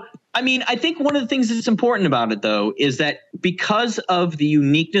So, I mean, I think one of the things that's important about it, though, is that because of the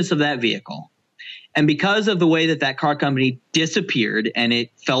uniqueness of that vehicle and because of the way that car company disappeared and it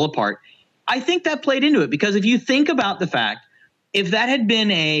fell apart, I think that played into it. Because if you think about the fact, if that had been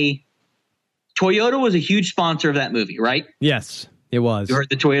Toyota was a huge sponsor of that movie, right? Yes, it was. You heard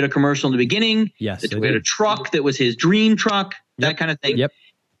the Toyota commercial in the beginning. Yes. The Toyota truck that was his dream truck, that kind of thing. Yep.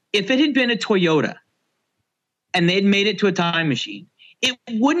 If it had been a Toyota and they'd made it to a time machine, it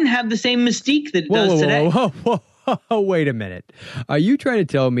wouldn't have the same mystique that it does today. Whoa, wait a minute. Are you trying to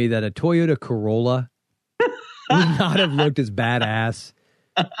tell me that a Toyota Corolla would not have looked as badass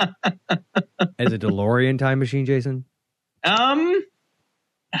as a DeLorean time machine, Jason?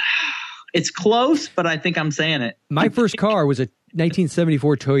 It's close, but I think I'm saying it. My first car was a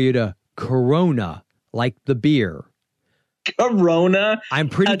 1974 Toyota Corona, like the beer. Corona. I'm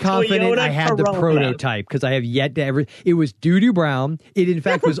pretty confident I had the prototype because I have yet to ever. It was doo-doo brown. It, in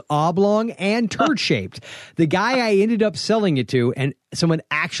fact, was oblong and turd-shaped. The guy I ended up selling it to, and someone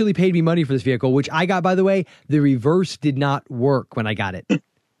actually paid me money for this vehicle, which I got, by the way, the reverse did not work when I got it.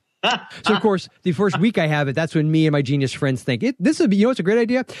 So, of course, the first week I have it, that's when me and my genius friends think, this would be, it's a great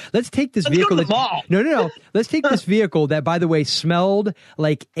idea. Let's take this vehicle. Go to the mall. No. Let's take this vehicle that, by the way, smelled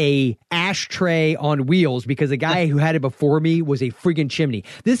like a ashtray on wheels because the guy who had it before me was a friggin' chimney.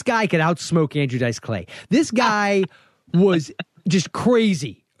 This guy could outsmoke Andrew Dice Clay. This guy was just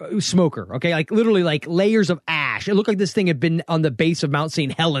crazy smoker, okay? Literally layers of ash. It looked like this thing had been on the base of Mount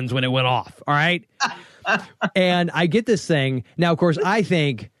St. Helens when it went off, all right? And I get this thing. Now, of course, I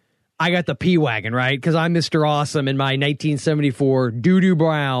think I got the P-Wagon, right? Because I'm Mr. Awesome in my 1974 doo-doo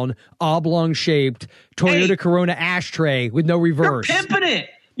brown, oblong-shaped Toyota Corona ashtray with no reverse. You're pimping it.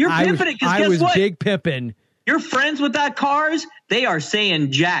 You're pimping it. I was big pimping. Your friends with that cars, they are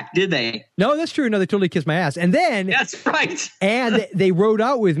saying jack, did they? No, that's true. No, they totally kissed my ass. And then That's right. and they rode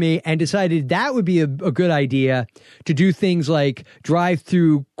out with me and decided that would be a good idea to do things like drive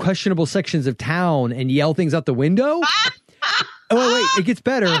through questionable sections of town and yell things out the window. Oh, wait, it gets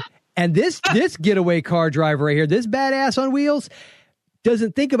better. And this getaway car driver right here, this badass on wheels,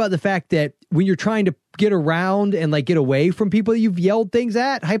 doesn't think about the fact that when you're trying to get around and like get away from people that you've yelled things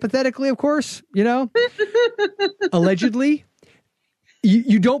at, hypothetically, of course, you know, allegedly,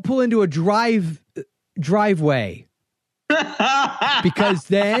 you don't pull into a driveway because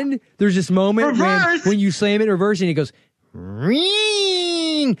then there's this moment when you slam it in reverse and it goes,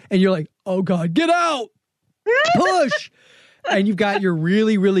 ring, and you're like, oh God, get out, push. And you've got your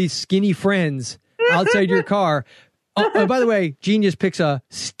really, really skinny friends outside your car. Oh, by the way, Genius picks a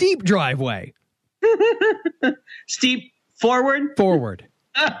steep driveway. Steep forward? Forward.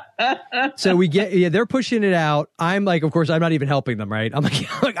 So we get, they're pushing it out. I'm like, of course, I'm not even helping them, right? I'm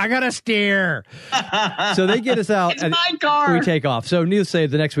like, look, I got to steer. So they get us out. It's my car. We take off. So needless to say,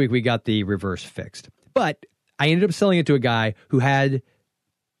 the next week we got the reverse fixed. But I ended up selling it to a guy who had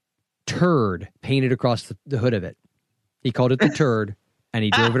turd painted across the hood of it. He called it the turd. And he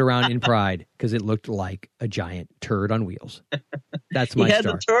drove it around in pride because it looked like a giant turd on wheels. That's my star. He had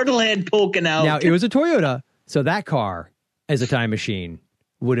the turtle head poking out. Now, it was a Toyota, so that car, as a time machine,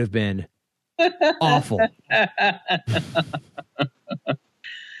 would have been awful.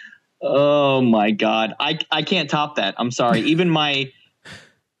 Oh, my God. I can't top that. I'm sorry. Even my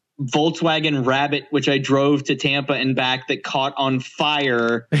Volkswagen Rabbit, which I drove to Tampa and back, that caught on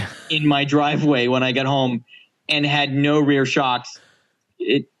fire in my driveway when I got home and had no rear shocks,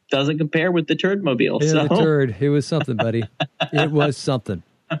 it doesn't compare with the Turdmobile. Yeah, so. The turd. It was something, buddy. It was something.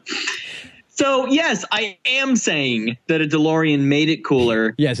 So, yes, I am saying that a DeLorean made it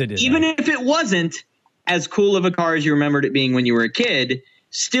cooler. Yes, it did. Even if it wasn't as cool of a car as you remembered it being when you were a kid,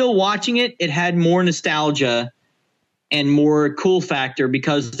 still watching it, it had more nostalgia and more cool factor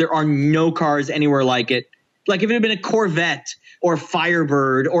because there are no cars anywhere like it. Like if it had been a Corvette or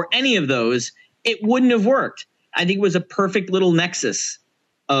Firebird or any of those, it wouldn't have worked. I think it was a perfect little nexus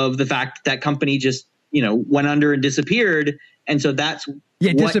of the fact that company just, went under and disappeared. And so that's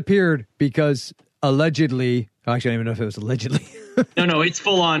disappeared because allegedly, actually, I don't even know if it was allegedly. No, it's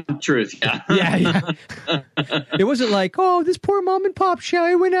full on truth. Yeah. Yeah. It wasn't like, oh, this poor mom and pop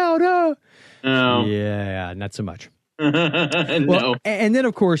show went out. No. Yeah, not so much. No. And then,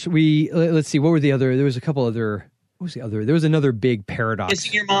 of course, let's see, what were the other, there was a couple other, what was the other? There was another big paradox.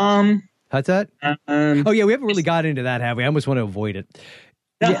 Kissing your mom. What's that? Oh, yeah, we haven't really got into that, have we? I almost want to avoid it.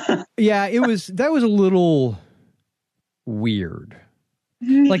 Yeah, that was a little weird.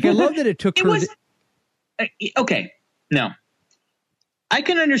 Like, I love that it took her. Okay, no. I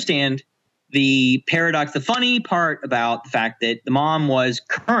can understand the paradox, the funny part about the fact that the mom was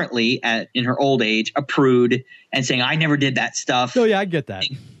currently, in her old age, a prude and saying, I never did that stuff. Oh, yeah, I get that.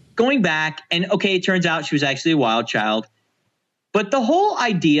 Going back, and okay, it turns out she was actually a wild child. But the whole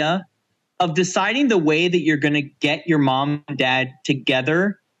idea of deciding the way that you're going to get your mom and dad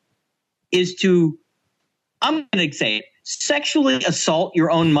together is to, I'm going to say it, sexually assault your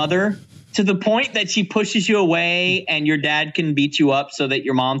own mother to the point that she pushes you away and your dad can beat you up so that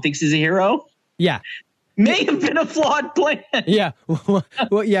your mom thinks he's a hero. Yeah. May have been a flawed plan. Yeah. Well,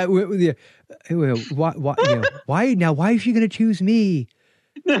 yeah. Why is she going to choose me?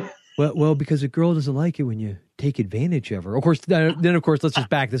 Well, because a girl doesn't like it when you take advantage of her. Of course, then of course, let's just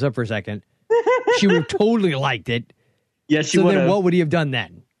back this up for a second. She would have totally liked it. Yes, she would have. Then what would he have done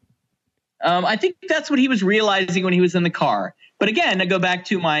then? I think that's what he was realizing when he was in the car. But again, I go back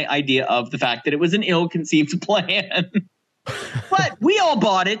to my idea of the fact that it was an ill-conceived plan. But we all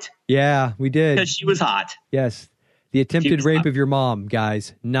bought it. Yeah, we did. Because she was hot. Yes. The attempted rape of your mom,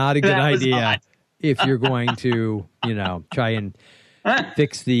 guys. Not a good idea if you're going to, try and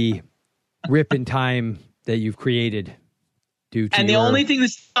fix the rip in time that you've created. And the only thing that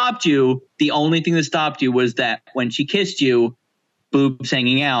stopped you was that when she kissed you, boobs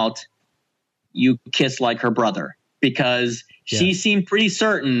hanging out, you kissed like her brother. Because she seemed pretty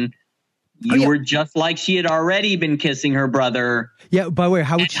certain you were just like she had already been kissing her brother. Yeah, by the way,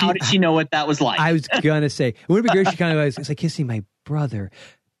 how did she know what that was like? I was going to say, it would be great if she kind of was, it's like kissing my brother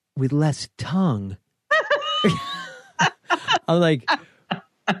with less tongue. I'm like,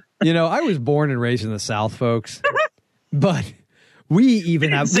 I was born and raised in the South, folks. But we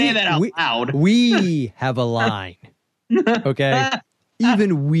even have... Say that out loud. We have a line. Okay?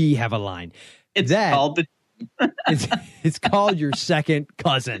 Even we have a line. It's called it's called your second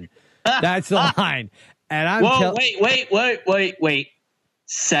cousin. That's the line. And I'm wait.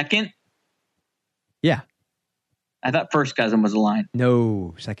 Second? Yeah. I thought first cousin was a line.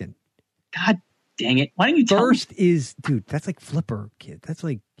 No, second. God dang it. Why didn't you tell me? First is, dude, that's like Flipper kid. That's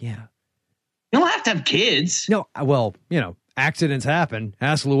like, yeah. You don't have to have kids. No, well, accidents happen.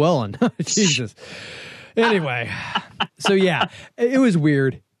 Ask Llewellyn. Jesus. Anyway, so yeah, it was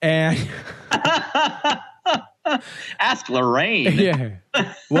weird. And ask Lorraine. Yeah.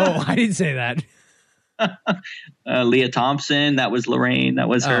 Whoa, I didn't say that. Leah Thompson, that was Lorraine. That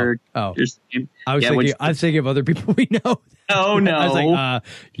was her. Oh, I was thinking of other people we know. Oh no! I was like,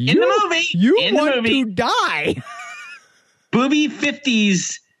 in the movie, you want to die? Booby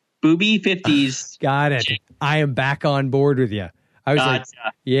 50s. Got it. I am back on board with you. I was like,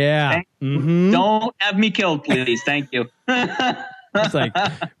 yeah. Mm-hmm. Don't have me killed, please. Thank you. It's like,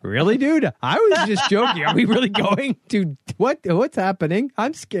 really, dude? I was just joking. Are we really going to what's happening?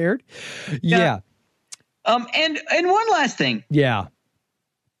 I'm scared. Yeah. And one last thing. Yeah.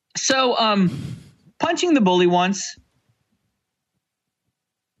 So, punching the bully once.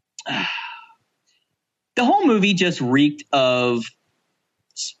 The whole movie just reeked of.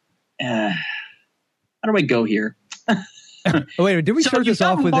 How do I go here? Oh, wait, did we start this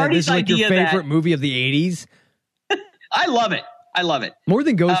off with that? This is like your favorite movie of the 80s? I love it. More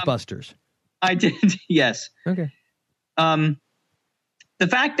than Ghostbusters. I did, yes. Okay. The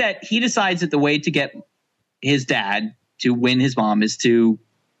fact that he decides that the way to get his dad to win his mom is to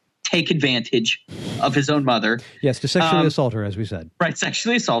take advantage of his own mother. Yes, to sexually assault her, as we said. Right,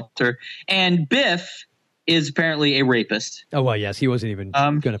 sexually assault her. And Biff is apparently a rapist. Oh, well, yes, he wasn't even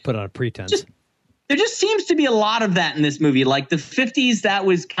going to put on a pretense. There just seems to be a lot of that in this movie. Like the 50s, that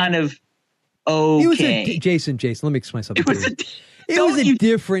was kind of okay. It was Jason, let me explain something. It was a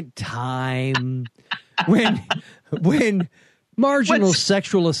different time when marginal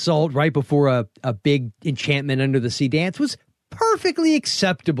sexual assault right before a big enchantment under the sea dance was perfectly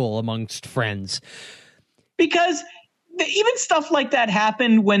acceptable amongst friends. Because even stuff like that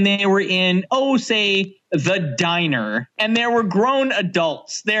happened when they were in, say, the diner, and there were grown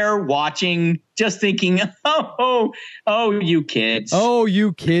adults there watching, just thinking, oh, you kids. Oh,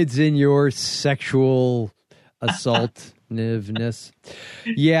 you kids in your sexual assaultiveness.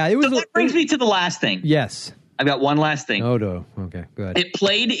 Yeah, it was. So that brings me to the last thing. Yes. I've got one last thing. Oh, no. Okay, good. It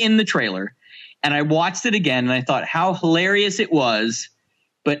played in the trailer, and I watched it again, and I thought how hilarious it was,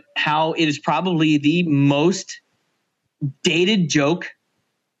 but how it is probably the most dated joke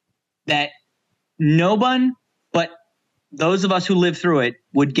that no one but those of us who lived through it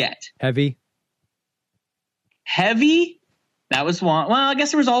would get. Heavy? That was one. Well, I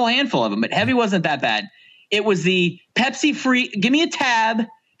guess there was a whole handful of them, but Heavy wasn't that bad. It was the Pepsi free. Give me a tab.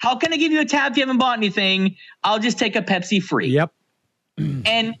 How can I give you a tab if you haven't bought anything? I'll just take a Pepsi free. Yep.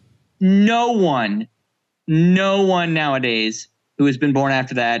 And no one nowadays who has been born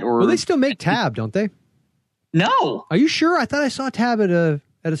after that, or they still make tab, don't they? No. Are you sure? I thought I saw tab at a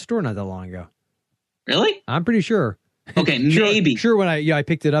store not that long ago. Really? I'm pretty sure. Okay, maybe. Sure. When I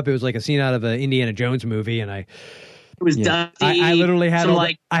picked it up, it was like a scene out of an Indiana Jones movie, and it was dusty. I literally had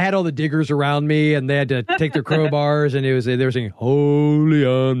I had all the diggers around me, and they had to take their crowbars, and they were singing "Holy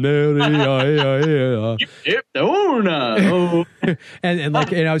Mary." and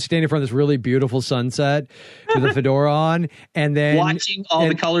I was standing in front of this really beautiful sunset with a fedora on, and then watching all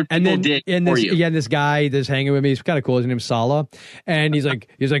the colored people this guy that's hanging with me, he's kind of cool. His name's Sala, and he's like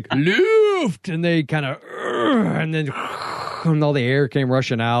Luft, and they kind of and then all the air came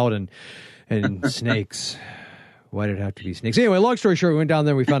rushing out, and snakes. Why did it have to be snakes? Anyway, long story short, we went down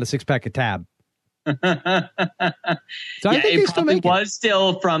there and we found a 6-pack of tab. So I think they still make it. Was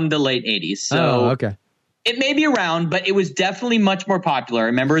still from the late 80s. So okay. It may be around, but it was definitely much more popular. I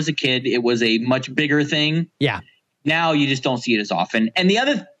remember as a kid, it was a much bigger thing. Yeah. Now you just don't see it as often. And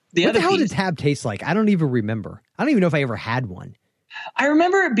what the hell did tab taste like? I don't even remember. I don't even know if I ever had one. I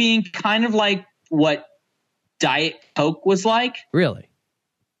remember it being kind of like what Diet Coke was like. Really?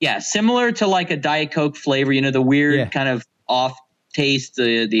 Yeah, similar to like a Diet Coke flavor, the weird kind of off taste.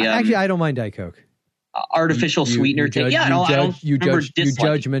 Actually, I don't mind Diet Coke. Artificial sweetener taste. Yeah, you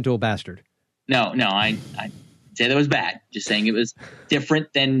judgmental bastard. No, I say that was bad. Just saying it was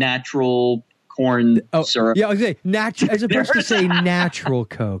different than natural corn syrup. Yeah, I was saying as opposed to say natural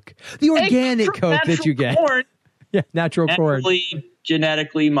Coke, the organic Coke that you get. Corn. Yeah, natural corn,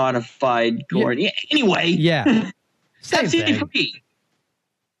 genetically modified corn. Yeah. Anyway, yeah, same thing. Free.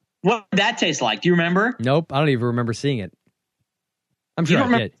 What did that taste like? Do you remember? Nope. I don't even remember seeing it. I'm sure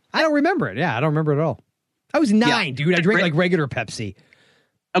I did. I don't remember it. Yeah, I don't remember it at all. I was 9, dude. I drank like regular Pepsi.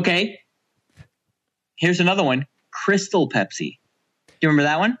 Okay. Here's another one. Crystal Pepsi. Do you remember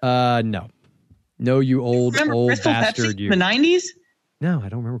that one? No. No, you old Crystal bastard. Pepsi in the 90s? No, I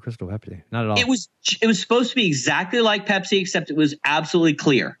don't remember Crystal Pepsi. Not at all. It was supposed to be exactly like Pepsi, except it was absolutely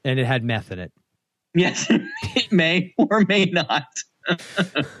clear. And it had meth in it. Yes, it may or may not.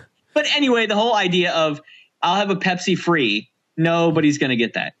 But anyway, the whole idea of I'll have a Pepsi free, nobody's going to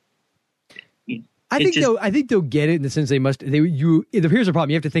get that. I think they'll get it in the sense here's the problem.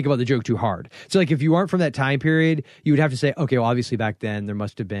 You have to think about the joke too hard. So like if you aren't from that time period, you would have to say, okay, well, obviously back then there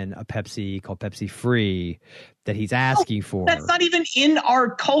must have been a Pepsi called Pepsi Free that he's asking for. That's not even in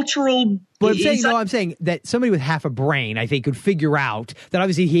our cultural. But I'm saying that somebody with half a brain, I think, could figure out that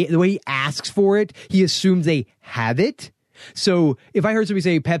obviously the way he asks for it, he assumes they have it. So if I heard somebody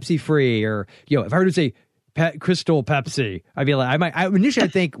say Pepsi Free, or if I heard him say Crystal Pepsi, I'd be like, initially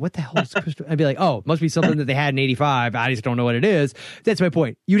I'd think, what the hell is Crystal? I'd be like, oh, must be something that they had in 85. I just don't know what it is. That's my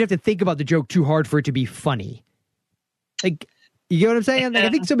point. You'd have to think about the joke too hard for it to be funny. Like, you get what I'm saying? Like, I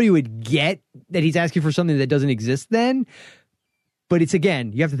think somebody would get that he's asking for something that doesn't exist then, but it's,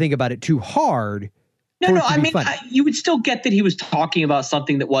 again, you have to think about it too hard. You would still get that he was talking about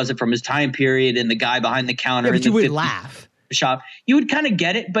something that wasn't from his time period and the guy behind the counter. Yeah, but you would laugh. Shop. You would kind of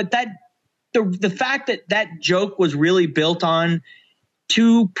get it, but the fact that joke was really built on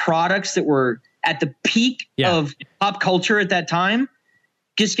two products that were at the peak of pop culture at that time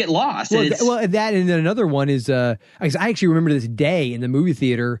just get lost. Well, that and then another one is I actually remember this day in the movie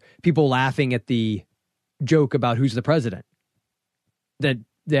theater, people laughing at the joke about who's the president. That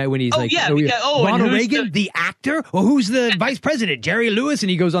when he's Ronald Reagan, the actor, or who's the vice president, Jerry Lewis, and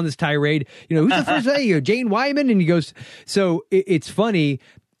he goes on this tirade. Who's the first lady, Jane Wyman, and he goes. So it's funny,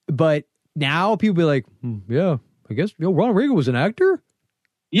 but now people be like, yeah, I guess Ronald Reagan was an actor.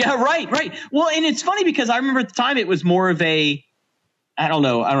 Yeah, right. Well, and it's funny because I remember at the time it was more of a, I don't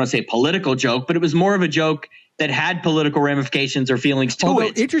want to say political joke, but it was more of a joke that had political ramifications or feelings to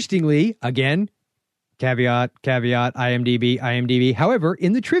it. Interestingly, again, caveat, IMDb. However,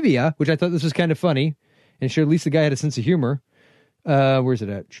 in the trivia, which I thought this was kind of funny, and sure, at least the guy had a sense of humor. Where's it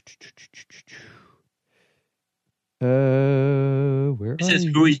at? Where it says,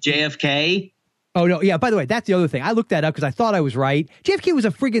 who is JFK? Oh, no. Yeah. By the way, that's the other thing. I looked that up because I thought I was right. JFK was a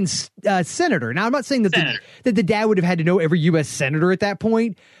friggin' senator. Now, I'm not saying that the dad would have had to know every U.S. senator at that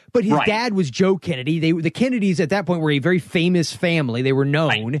point, but his dad was Joe Kennedy. The Kennedys at that point were a very famous family. They were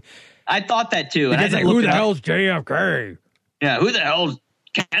known. Right. I thought that too. And I was like, who the hell's JFK? Yeah, who the hell's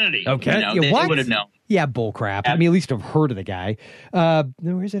Kennedy? Okay. They would have known. Yeah, bull crap. I mean, at least I've heard of the guy. No,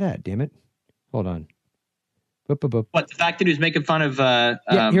 where's it at? Damn it. Hold on. What, the fact that he was making fun of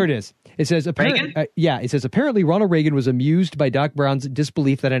here it is. It says apparently Ronald Reagan was amused by Doc Brown's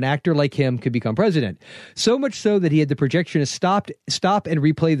disbelief that an actor like him could become president. So much so that he had the projectionist stop and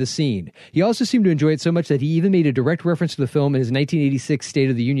replay the scene. He also seemed to enjoy it so much that he even made a direct reference to the film in his 1986 State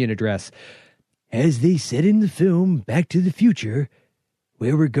of the Union address. As they said in the film Back to the Future,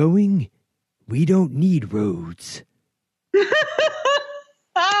 where we're going, we don't need roads.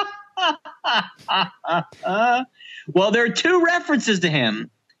 Well, there are two references to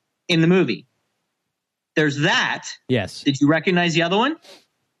him in the movie. There's that. Yes. Did you recognize the other one?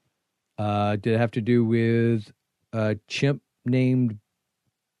 Did it have to do with a chimp named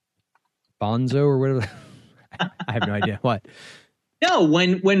Bonzo or whatever? I have no idea. What? No,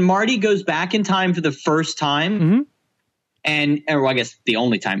 when Marty goes back in time for the first time, or I guess the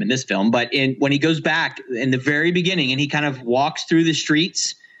only time in this film, but when he goes back in the very beginning and he kind of walks through the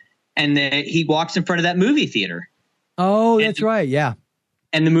streets and he walks in front of that movie theater. Oh, that's right. Yeah.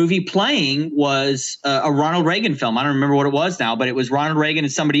 And the movie playing was a Ronald Reagan film. I don't remember what it was now, but it was Ronald Reagan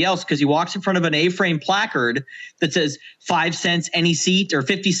and somebody else because he walks in front of an A-frame placard that says 5 cents any seat or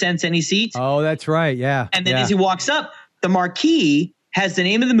 50 cents any seat. Oh, that's right. Yeah. And then as he walks up, the marquee has the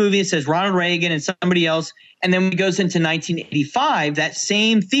name of the movie. It says Ronald Reagan and somebody else. And then when he goes into 1985, that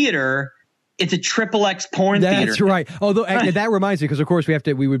same theater, it's a XXX porn theater. That's right. Although that reminds me, because of course we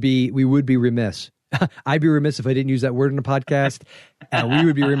would be remiss. I'd be remiss if I didn't use that word in a podcast. And we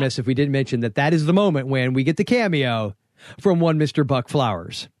would be remiss if we didn't mention that is the moment when we get the cameo from one Mr. Buck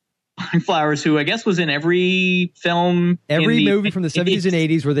Flowers. Flowers, who I guess was in every film. Every movie from the 70s and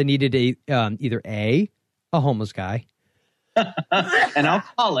 80s where they needed either a homeless guy. An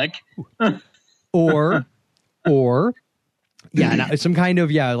alcoholic. or some kind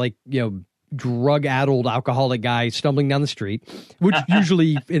of, drug-addled alcoholic guy stumbling down the street, which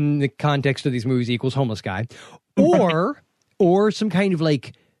usually in the context of these movies equals homeless guy, or some kind of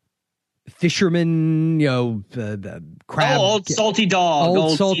like fisherman, crab, old salty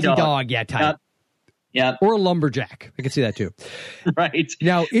dog, yeah, type. Yep. Or a lumberjack. I can see that too. Right.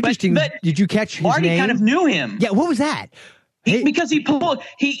 Now, interesting. But did you catch his Marty name? Kind of knew him. Yeah. What was that? Because he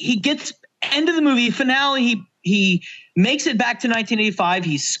gets end of the movie finale. he makes it back to 1985.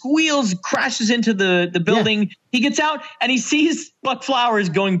 He squeals, crashes into the building. Yeah. He gets out and he sees Buck Flowers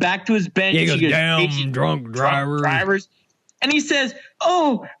going back to his bench. Yeah, he goes, damn drunk drivers. And he says,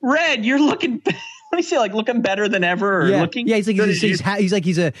 "Oh, Red, you're looking." Let me say, like, looking better than ever, or looking. Yeah,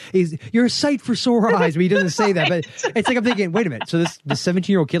 you're a sight for sore eyes. But he doesn't say that. But it's like I'm thinking, wait a minute. So this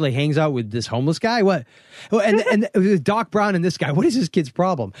 17-year-old kid like hangs out with this homeless guy. What? Well, and it was Doc Brown and this guy. What is this kid's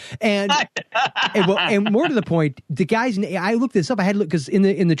problem? And more to the point, the guys. I looked this up. I had to look because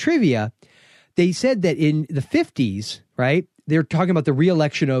in the trivia, they said that in the 50s, right? They're talking about the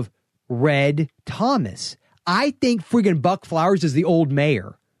re-election of Red Thomas. I think friggin' Buck Flowers is the old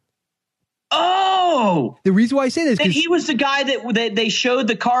mayor. Oh, the reason why I say this is he was the guy that they showed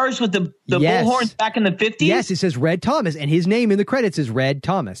the cars with the bullhorns back in the 50s. Yes, it says Red Thomas, and his name in the credits is Red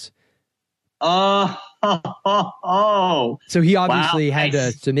Thomas. So he obviously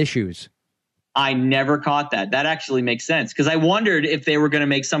had some issues. I never caught that. That actually makes sense because I wondered if they were going to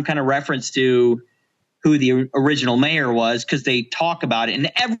make some kind of reference to who the original mayor was because they talk about it and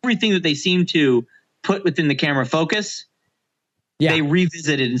everything that they seem to put within the camera focus. Yeah. They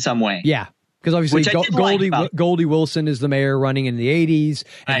revisit it in some way. Yeah. Because obviously Goldie Wilson is the mayor running in the 80s,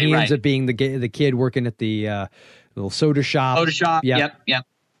 and he ends up being the kid working at the little soda shop. Yep.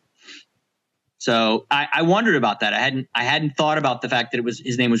 So I wondered about that. I hadn't thought about the fact that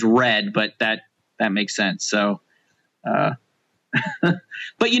his name was Red, but that makes sense. So, but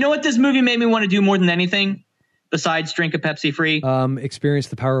you know what this movie made me want to do more than anything besides drink a Pepsi free? Experience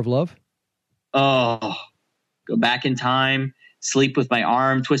the power of love. Oh, go back in time. Sleep with my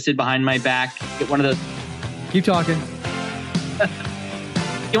arm twisted behind my back. Get one of those. Keep talking.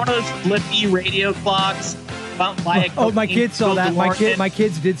 Get one of those flippy radio clocks. Oh, my kids saw that. My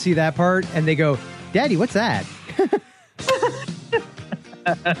kids did see that part, and they go, "Daddy, what's that?"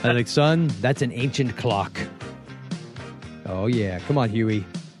 I'm like, "Son, that's an ancient clock." Oh yeah, come on, Huey.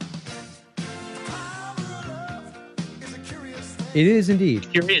 It is indeed.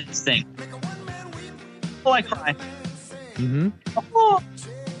 Curious thing. Oh, I cry. Mm-hmm. Oh.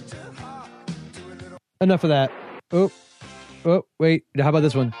 Enough of that. Oh, wait. How about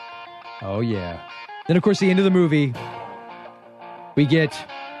this one? Oh, yeah. Then, of course, the end of the movie, we get...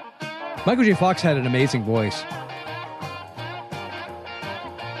 Michael J. Fox had an amazing voice.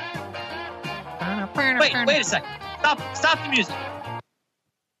 Wait a second. Stop the music.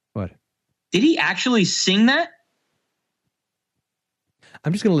 What? Did he actually sing that?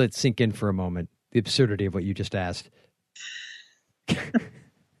 I'm just going to let it sink in for a moment. The absurdity of what you just asked.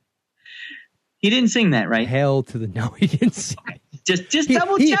 He didn't sing that, right? Hell to the no, he didn't sing. Just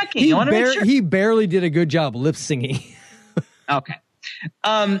double checking. I want to make sure. He barely did a good job lip singing. Okay.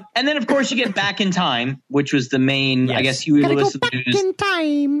 And then of course you get Back in Time, which was the main. Yes. I guess Huey Lewis back in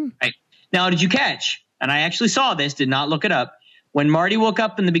time. Right. Now, did you catch? And I actually saw this. Did not look it up. When Marty woke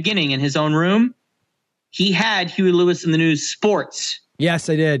up in the beginning in his own room, he had Huey Lewis in the News Sports. Yes,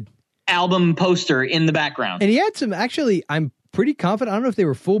 I did. Album poster in the background, and he had some. Actually, I'm pretty confident. I don't know if they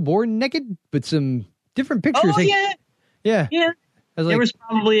were full bore naked, but some different pictures. Oh, yeah. I was there was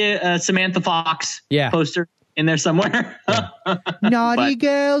probably a Samantha Fox poster in there somewhere. Yeah. Naughty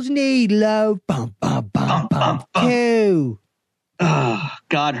girls need love. Bum, bum, bum, bum, bum. Oh,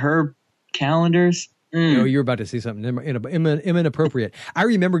 God, her calendars. No, you're about to see something inappropriate. I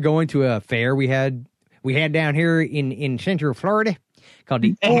remember going to a fair we had down here in Central Florida called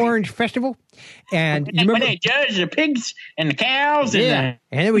the Orange Festival, and you remember when they judge the pigs and the cows, and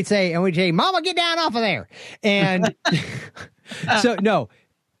then we'd say, "Mama, get down off of there," and so no,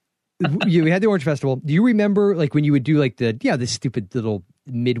 we had the Orange Festival. Do you remember like when you would do like the stupid little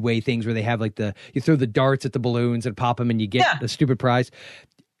midway things where they have like you throw the darts at the balloons and pop them and you get a stupid prize?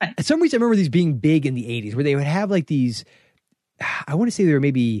 For some reason, I remember these being big in the 80s where they would have like these. I want to say they were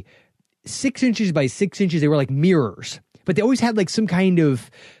maybe 6 inches by 6 inches. They were like mirrors. But they always had like some kind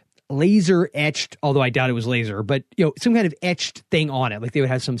of laser etched, although I doubt it was laser, but some kind of etched thing on it. Like they would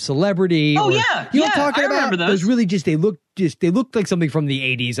have some celebrity. Oh, you know what I'm talking about? Remember those. It was really they looked like something from the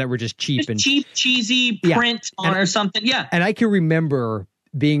 80s that were just cheap cheesy print on or something. Yeah. And I can remember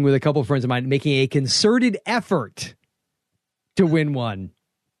being with a couple of friends of mine making a concerted effort to win one.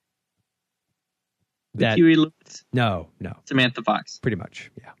 Huey Lewis? No. Samantha Fox. Pretty much,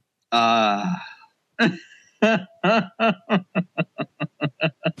 yeah.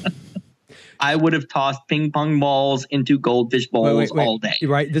 I would have tossed ping pong balls into goldfish bowls all day.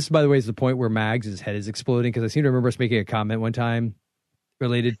 Right. This, by the way, is the point where Mags' head is exploding because I seem to remember us making a comment one time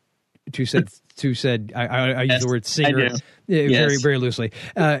related to said I use the word singer very, very loosely,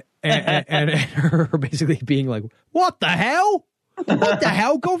 and her basically being like, "What the hell? What the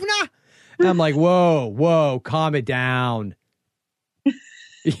hell, governor?" I'm like, whoa, calm it down.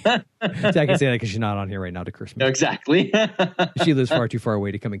 So I can say that because she's not on here right now to curse me. Exactly. She lives far too far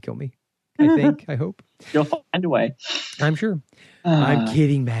away to come and kill me. I hope. You'll find a way. I'm sure. I'm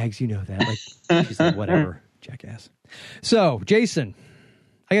kidding, Mags. You know that. Like, she's like, whatever, jackass. So, Jason,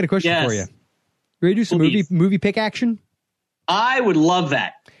 I got a question for you. Ready to do some movie pick action? I would love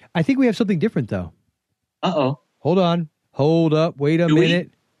that. I think we have something different, though. Uh-oh. Hold on. Hold up. Wait a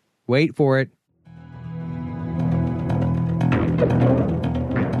minute. Wait for it.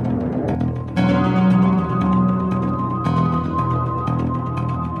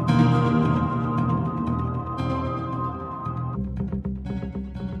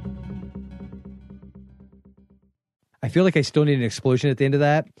 I feel like I still need an explosion at the end of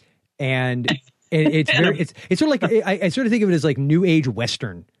that, and it's sort of like I sort of think of it as like new age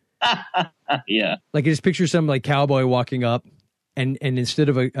Western. Yeah, like I just picture some like cowboy walking up, and instead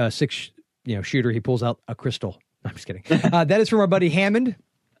of a six shooter, he pulls out a crystal. I'm just kidding. That is from our buddy Hammond,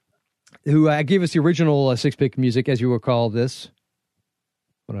 who gave us the original six pick music, as you will call this.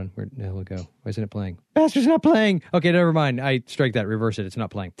 Hold on, where the hell it go? Why isn't it playing? Bastard's not playing. Okay, never mind. I strike that, reverse it. It's not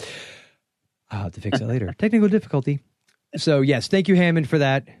playing. I'll have to fix it later. Technical difficulty. So, yes, thank you, Hammond, for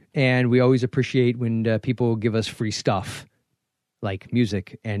that. And we always appreciate when people give us free stuff, like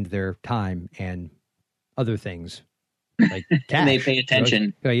music and their time and other things, like cash. And they pay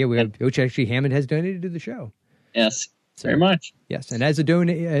attention. Oh, yeah, we have, which actually Hammond has donated to the show. Yes, very much. Yes, and as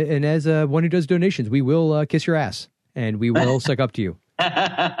one who does donations, we will kiss your ass, and we will suck up to you.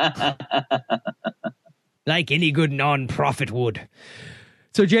 Like any good non-profit would.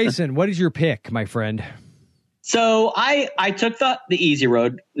 So, Jason, what is your pick, my friend? So I took the easy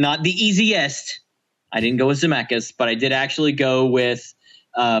road, not the easiest. I didn't go with Zemeckis, but I did actually go with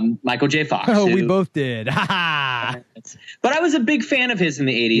Michael J. Fox. Oh, we both did. But I was a big fan of his in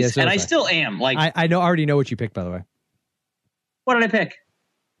the 80s, yeah, so and I still am. Like I already know what you picked, by the way. What did I pick?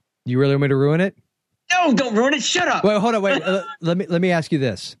 You really want me to ruin it? No, don't ruin it. Shut up. Wait, hold on. Wait, let me ask you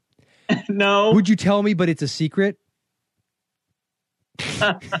this. No. Would you tell me, but it's a secret?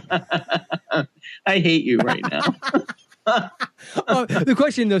 I hate you right now. The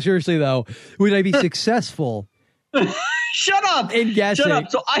question, though, seriously, though, would I be successful? Shut up! In guessing. Shut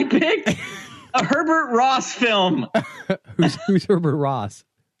up! So I picked a Herbert Ross film. Who's Herbert Ross?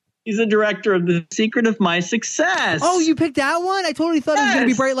 He's the director of The Secret of My Success. Oh, you picked that one? I totally thought it was going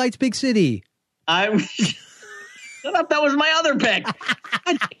to be Bright Lights, Big City. Shut up! That was my other pick.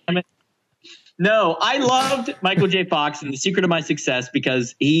 God damn it. No, I loved Michael J. Fox and The Secret of My Success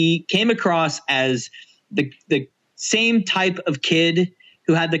because he came across as the same type of kid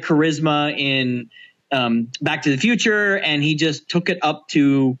who had the charisma in Back to the Future, and he just took it up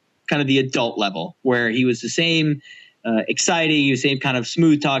to kind of the adult level where he was the same exciting, the same kind of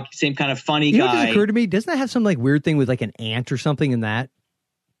smooth talk, same kind of funny guy. What occurred to me? Doesn't that have some like weird thing with like an aunt or something in that?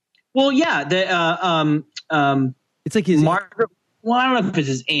 Well, yeah, it's like his Margaret. Well, I don't know if it's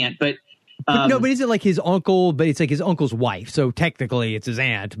his aunt, but. No, but is it like his uncle? But it's like his uncle's wife. So technically, it's his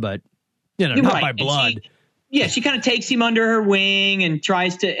aunt, but not by blood. She kind of takes him under her wing and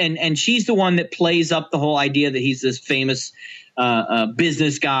tries to, and she's the one that plays up the whole idea that he's this famous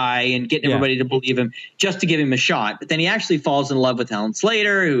business guy and getting everybody to believe him just to give him a shot. But then he actually falls in love with Helen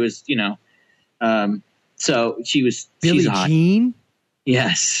Slater, who is, so she's Billie hot. Jean.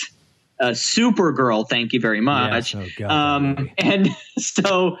 Yes, Supergirl. Thank you very much. Yes, oh God, and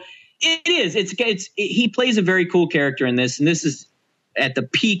so. It is. He plays a very cool character in this, and this is at the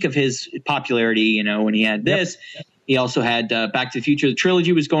peak of his popularity. When he had this, he also had Back to the Future. The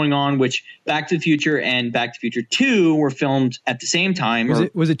trilogy was going on, which Back to the Future and Back to the Future 2 were filmed at the same time.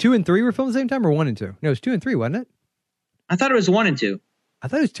 Was it 2 and 3 were filmed at the same time, or 1 and 2? No, it was 2 and 3, wasn't it? I thought it was 1 and 2. I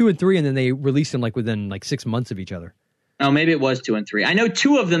thought it was 2 and 3, and then they released them like within like 6 months of each other. Oh, maybe it was 2 and 3. I know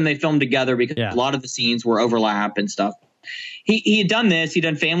 2 of them they filmed together because a lot of the scenes were overlap and stuff. He had done this. He'd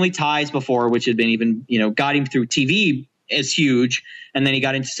done Family Ties before, which had been even, got him through TV as huge. And then he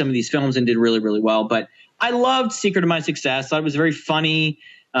got into some of these films and did really, really well. But I loved Secret of My Success. I thought it was a very funny,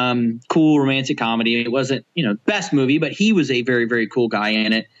 cool romantic comedy. It wasn't, best movie, but he was a very, very cool guy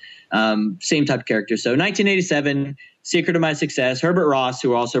in it. Same type of character. So 1987, Secret of My Success, Herbert Ross,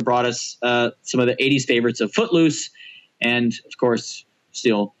 who also brought us some of the 80s favorites of Footloose and, of course,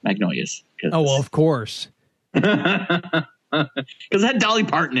 Steel Magnolias. Oh, well, of course. Because it had Dolly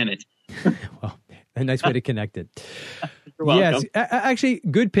Parton in it. Well, a nice way to connect it. You're welcome. Yes, actually,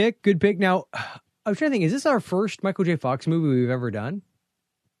 good pick. Now, I was trying to think, is this our first Michael J. Fox movie we've ever done?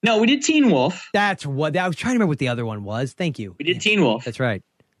 No, we did Teen Wolf. That's what I was trying to remember what the other one was. Thank you. We did Teen Wolf. That's right.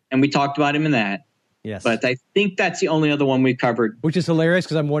 And we talked about him in that. Yes. But I think that's the only other one we covered. Which is hilarious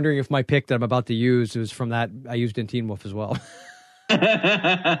because I'm wondering if my pick that I'm about to use is from that I used in Teen Wolf as well.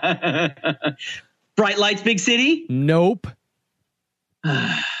 Bright Lights, Big City? Nope. Go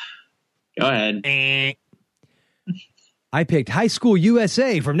ahead. I picked High School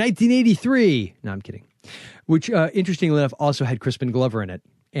USA from 1983. No, I'm kidding. Which, interestingly enough, also had Crispin Glover in it,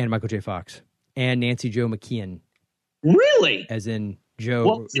 and Michael J. Fox, and Nancy Jo McKeon. Really? As in Joe.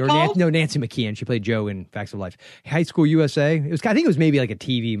 What's it called? Nancy McKeon. She played Joe in Facts of Life. High School USA. I think it was maybe like a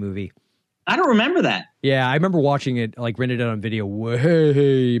TV movie. I don't remember that. Yeah, I remember watching it, like rented it on video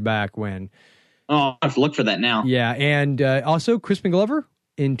way back when. Oh, I have to look for that now. Yeah, and also Crispin Glover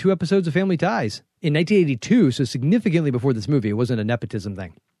in 2 episodes of Family Ties in 1982, so significantly before this movie. It wasn't a nepotism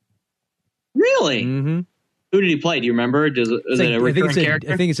thing. Really? Mm-hmm. Who did he play? Do you remember? Is it a recurring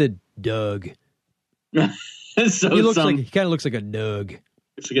character? I think it said Doug. So He kind of looks like a Doug.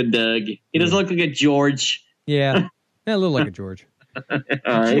 Looks like a Doug. He doesn't look like a George. Yeah, a little like a George. All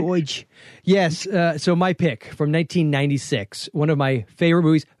right. George. Yes. So my pick from 1996, one of my favorite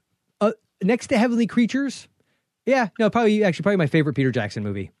movies, next to Heavenly Creatures. Yeah, no, probably my favorite Peter Jackson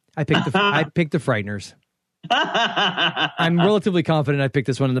movie. I picked The Frighteners. I'm relatively confident I picked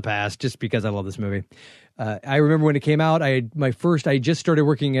this one in the past just because I love this movie. I remember when it came out, I just started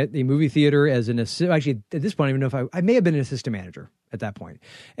working at the movie theater as actually at this point, I don't even know if I may have been an assistant manager at that point.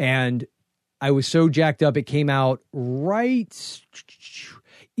 And I was so jacked up. It came out right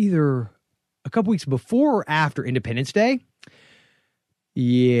either a couple weeks before or after Independence Day.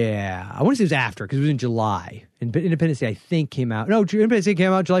 Yeah, I want to say it was after because it was in July. And Independence Day, I think, came out. No, Independence Day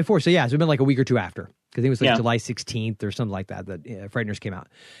came out July 4th. So yeah, it's been like a week or two after because it was like July 16th or something like that Frighteners came out.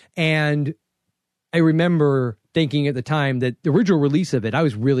 And I remember thinking at the time that the original release of it, I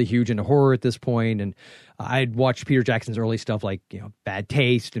was really huge into horror at this point, and I'd watched Peter Jackson's early stuff like Bad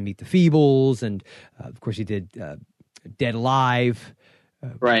Taste and Meet the Feebles, and of course he did Dead Alive,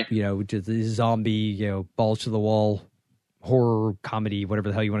 right? Which is this zombie, balls to the wall horror comedy, whatever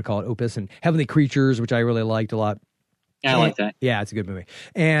the hell you want to call it, opus, and Heavenly Creatures, which I really liked a lot. Yeah, I like that. Yeah, it's a good movie.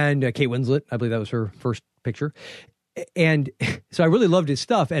 And Kate Winslet, I believe that was her first picture. And so I really loved his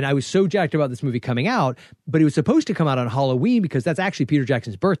stuff, and I was so jacked about this movie coming out, but it was supposed to come out on Halloween because that's actually Peter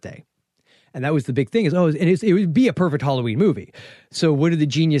Jackson's birthday. And that was the big thing it would be a perfect Halloween movie. So what did the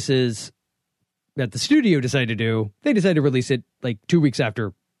geniuses at the studio decide to do? They decided to release it like 2 weeks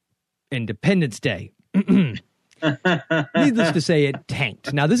after Independence Day. Needless to say, it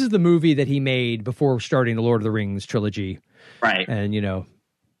tanked. Now, this is the movie that he made before starting the Lord of the Rings trilogy. Right. And,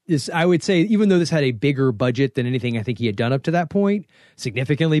 I would say, even though this had a bigger budget than anything I think he had done up to that point,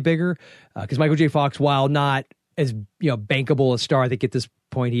 significantly bigger, because Michael J. Fox, while not as bankable a star, I think at this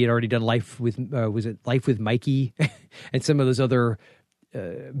point he had already done Life with Mikey and some of those other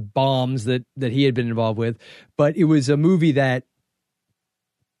bombs that he had been involved with. But it was a movie that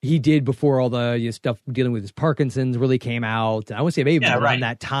he did before all the stuff dealing with his Parkinson's really came out. And I want to say maybe around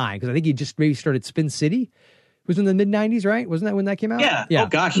that time, because I think he just maybe started Spin City. It was in the mid-90s, right? Wasn't that when that came out? Yeah. Oh,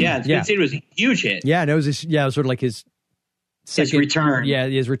 gosh, yeah. Spin City was a huge hit. Yeah, and it was it was sort of like his return. Yeah,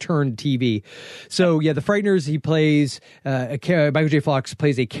 his return to TV. So, The Frighteners, he plays, Michael J. Fox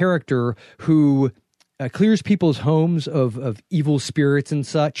plays a character who clears people's homes of evil spirits and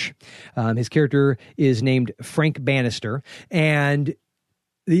such. His character is named Frank Bannister, and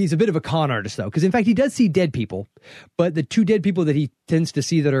he's a bit of a con artist, though, because in fact he does see dead people, but the 2 dead people that he tends to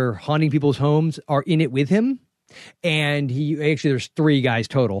see that are haunting people's homes are in it with him. And there's 3 guys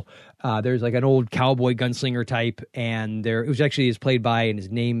total. There's like an old cowboy gunslinger type, and is played by, and his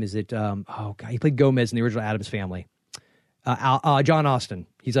name is he played Gomez in the original Addams Family. John Austin.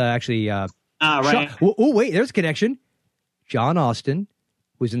 He's actually right. Wait, there's a connection. John Austin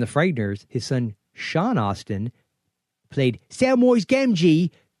was in The Frighteners. His son Sean Austin played Samwise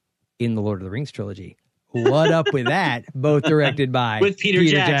Gamgee in the Lord of the Rings trilogy. What up with that? Both directed by with Peter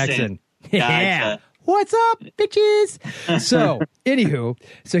Jackson. Yeah. What's up, bitches? So, anywho,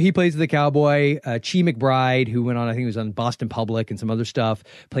 he plays the cowboy, Chi McBride, who went on, I think it was on Boston Public and some other stuff.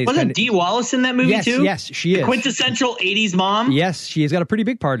 Wasn't Dee Wallace in that movie too? Yes, she is. Quintessential 80s mom? Yes, she has got a pretty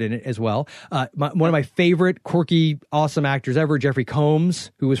big part in it as well. One of my favorite quirky, awesome actors ever, Jeffrey Combs,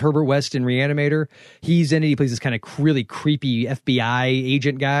 who was Herbert West in Reanimator. He's in it. He plays this kind of really creepy FBI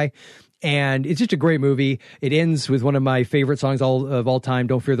agent guy. And it's just a great movie. It ends with one of my favorite songs of all time,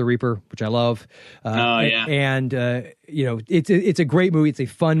 "Don't Fear the Reaper," which I love. And it's a great movie. It's a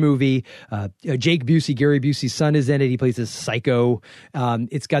fun movie. Jake Busey, Gary Busey's son, is in it. He plays this psycho.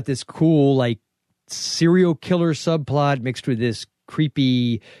 It's got this cool like serial killer subplot mixed with this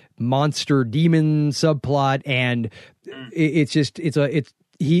creepy monster demon subplot, and it's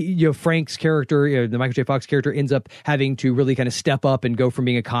Frank's character, the Michael J. Fox character, ends up having to really kind of step up and go from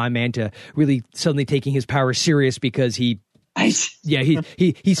being a con man to really suddenly taking his power serious because he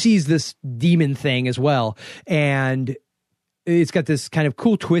sees this demon thing as well, and it's got this kind of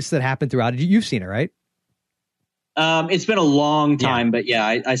cool twist that happened throughout it. You've seen it, right? It's been a long time, but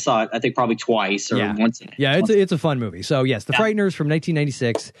I saw it. I think probably twice or once. It's a fun movie. So yes, The Frighteners from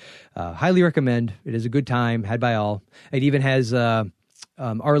 1996. Highly recommend. It is a good time, had by all. It even has R.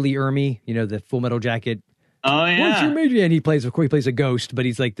 Lee Ermey, the Full Metal Jacket. Oh yeah, what's your major? And he plays a ghost, but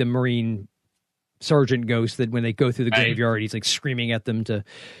he's like the Marine sergeant ghost that when they go through the graveyard, he's like screaming at them to,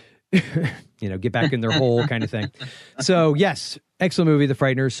 get back in their hole kind of thing. So yes, excellent movie, The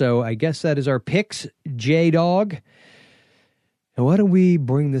Frighteners. So I guess that is our picks, J-Dog. And why don't we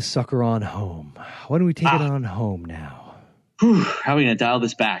bring this sucker on home? Why don't we take it on home now? How are we going to dial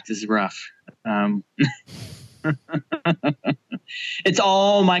this back? This is rough. It's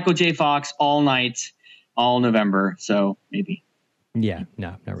all Michael J. Fox all night, all November. So maybe. Yeah,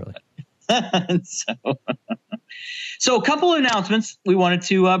 no, not really. So a couple of announcements we wanted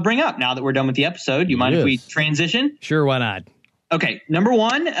to bring up now that we're done with the episode. You mind if we transition? Sure, why not? Okay, number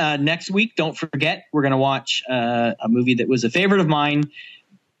one, next week, don't forget, we're going to watch a movie that was a favorite of mine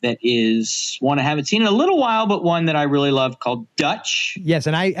that is one I haven't seen in a little while, but one that I really love called Dutch. Yes,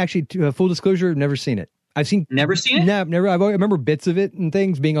 and I actually, full disclosure, have never seen it. Never seen it? No, never. I remember bits of it and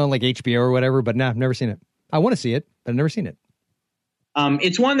things being on like HBO or whatever, but no, I've never seen it. I want to see it, but I've never seen it.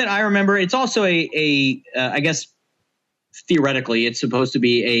 It's one that I remember. It's also I guess theoretically, it's supposed to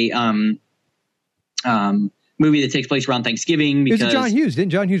be a movie that takes place around Thanksgiving. Because it was John Hughes.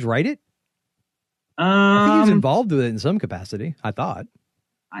 Didn't John Hughes write it? I think he was involved with it in some capacity. I thought.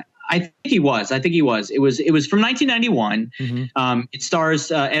 I think he was. It was from 1991. Mm-hmm. It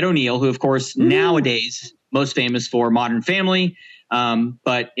stars Ed O'Neill, who, of course, nowadays most famous for Modern Family.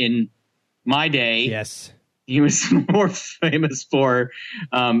 But in my day, yes, he was more famous for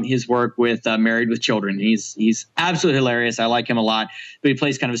his work with Married with Children. He's absolutely hilarious. I like him a lot. But he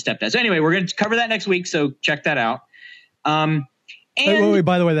plays kind of a stepdad. So anyway, we're going to cover that next week. So check that out. Wait,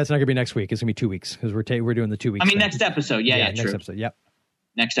 by the way, that's not going to be next week. It's going to be 2 weeks because we're doing the 2 weeks. Next episode. Yeah, next true. episode. Yep.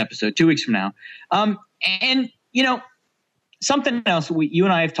 Next episode, 2 weeks from now. And something else you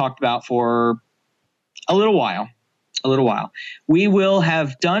and I have talked about for a little while. We will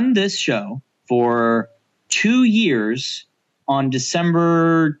have done this show for 2 years on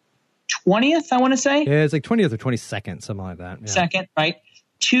December 20th, I want to say. Yeah, it's like 20th or 22nd, something like that. Yeah. Second, right?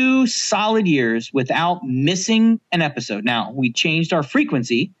 2 solid years without missing an episode. Now, we changed our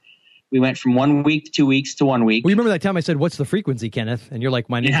frequency. We went from 1 week to 2 weeks to 1 week. Well, you remember that time I said, "What's the frequency, Kenneth?" And you're like,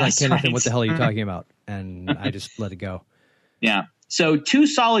 "My name's not Kenneth, right. And what the hell are you talking about?" And I just let it go. Yeah. So 2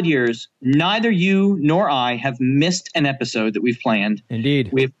 solid years, neither you nor I have missed an episode that we've planned.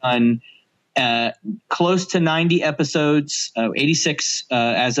 Indeed. We've done close to 90 episodes, 86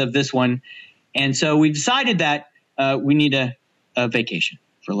 as of this one. And so we decided that we need a vacation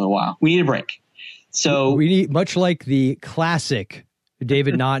for a little while. We need a break. So we need, much like the classic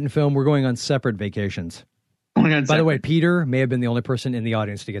David Naughton film, we're going on separate vacations. By the way, Peter may have been the only person in the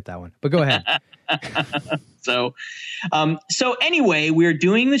audience to get that one, but go ahead. So anyway, we're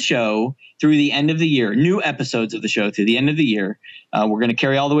doing the show through the end of the year, new episodes of the show through the end of the year. We're going to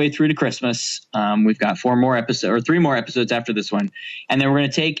carry all the way through to Christmas. We've got 3 more episodes after this one. And then we're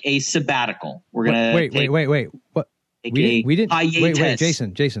going to take a sabbatical. We're going to wait. What? We didn't. Wait,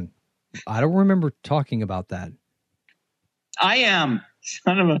 Jason. I don't remember talking about that. I am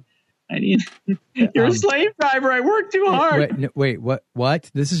son of a. You're a slave driver. I work too hard. Wait, what?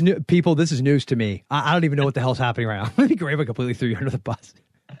 This is new, people. This is news to me. I don't even know what the hell's happening right now. Let me Grave completely threw you under the bus.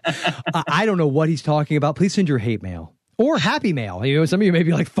 I don't know what he's talking about. Please send your hate mail or happy mail. Some of you may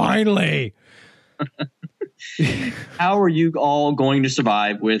be like, finally. How are you all going to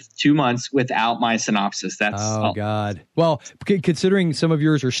survive with 2 months without my synopsis? God. Well, considering some of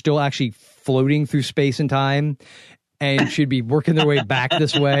yours are still actually floating through space and time and should be working their way back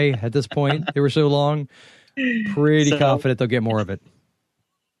this way at this point, they were so long, pretty confident they'll get more of it.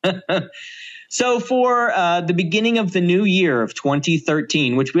 So for the beginning of the new year of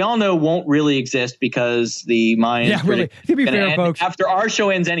 2013, which we all know won't really exist because the Mayans really. To be fair, folks, after our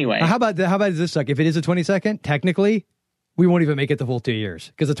show ends anyway. How about this suck? If it is a 22nd, technically, we won't even make it the full 2 years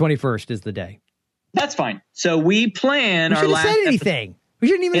because the 21st is the day. That's fine. So we plan our last. We shouldn't have said anything. We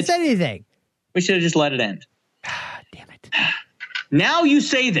shouldn't even have said anything. We should have just let it end. Damn it. Now you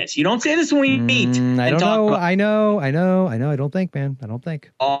say this. You don't say this when we meet. I don't know. I know. I don't think, man. I don't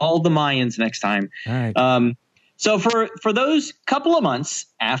think. All the Mayans next time. All right. So for those couple of months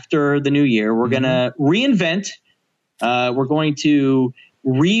after the new year, we're going to reinvent. We're going to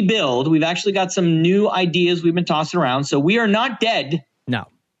rebuild. We've actually got some new ideas we've been tossing around. So we are not dead. No.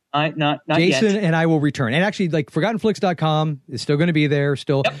 Not Jason yet. and I will return. And actually, like, ForgottenFlix.com is still going to be there.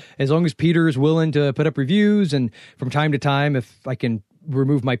 Still, as long as Peter is willing to put up reviews, and from time to time, if I can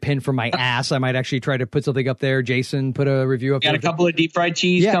remove my pin from my ass, I might actually try to put something up there. Jason, put a review up. Got a couple of deep fried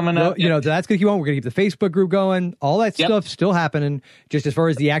cheese coming up. You know, that's going to keep on. We're going to keep the Facebook group going. All that stuff still happening. Just as far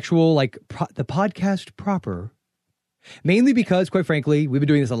as the actual, like, the podcast proper. Mainly because, quite frankly, we've been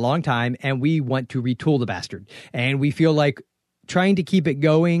doing this a long time, and we want to retool the bastard. And we feel like trying to keep it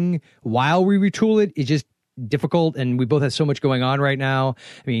going while we retool it is just difficult, and we both have so much going on right now.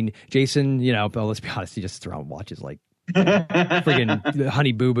 I mean, Jason, you know, but let's be honest, he just sits around and watches like friggin'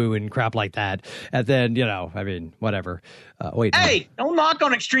 Honey Boo Boo and crap like that. And then, you know, I mean, whatever. Hey, don't knock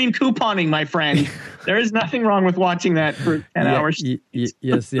on extreme couponing, my friend. There is nothing wrong with watching that for 10 hours.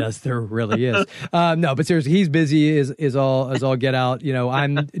 Yes, there really is. No, but seriously, he's busy is all get out. You know,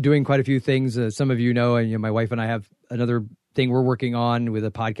 I'm doing quite a few things. Some of you know, and you know, my wife and I have another thing we're working on with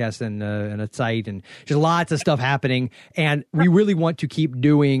a podcast and a site, and just lots of stuff happening. And we really want to keep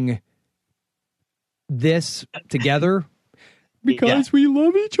doing this together because we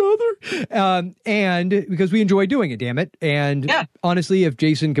love each other, and because we enjoy doing it, damn it. And honestly, if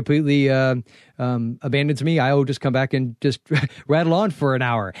Jason completely abandons me, I will just come back and just rattle on for an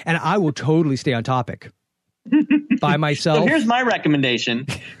hour, and I will totally stay on topic by myself. So here's my recommendation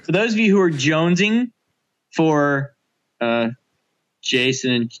for those of you who are jonesing for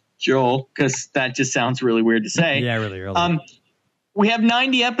Jason and Joel, because that just sounds really weird to say. Yeah, really. We have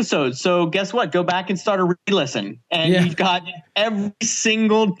 90 episodes, so guess what? Go back and start a re-listen, and you've got every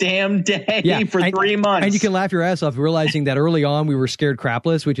single damn day for 3 months. And you can laugh your ass off realizing that early on we were scared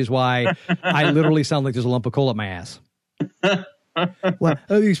crapless, which is why I literally sound like there's a lump of coal up my ass. Well,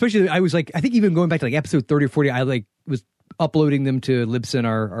 especially I was like, I think even going back to like episode 30 or 40, I like was uploading them to Libsyn,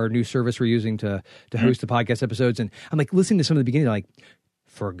 our new service we're using to host the podcast episodes, and I'm like listening to some of the beginning, like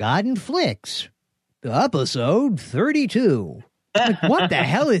Forgotten Flicks, episode 32. Like, what the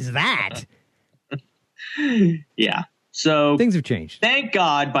hell is that? Yeah. So things have changed. Thank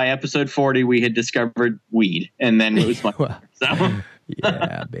God by episode 40 we had discovered weed, and then it was much better. So.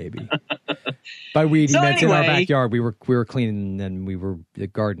 Yeah, baby. By weed, he meant in our backyard. We were cleaning and we were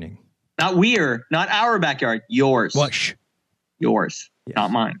gardening. Not our backyard. Yours. Whoosh. Yours,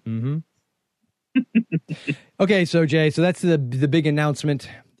 not mine. Mm-hmm. Okay, so Jay, so that's the big announcement.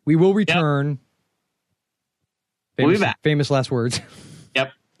 We will return. We'll be back. Famous last words.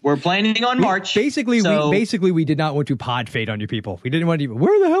 Yep. We're planning on March. Basically, we did not want to pod fade on you people. We didn't want to.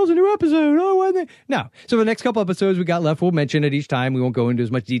 Where the hell's a new episode? Oh, when they? No. So the next couple episodes we got left, we'll mention it each time. We won't go into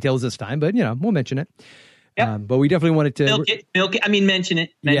as much details this time, but you know, we'll mention it. Yep. But we definitely wanted to milk it. I mean, mention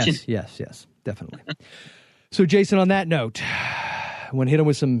it. Yes, definitely. So, Jason, on that note, I want to hit him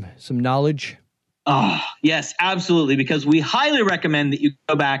with some knowledge. Oh, yes, absolutely. Because we highly recommend that you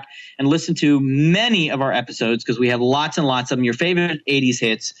go back and listen to many of our episodes, because we have lots and lots of them, your favorite 80s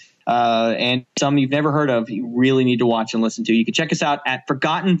hits, and some you've never heard of. You really need to watch and listen to. You can check us out at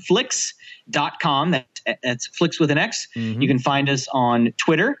ForgottenFlix.com. That's Flix with an X. Mm-hmm. You can find us on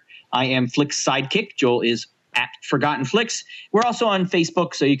Twitter. I am Flix Sidekick. Joel is at Forgotten Flicks. We're also on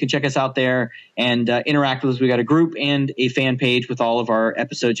Facebook, so you can check us out there and interact with us. We got a group and a fan page with all of our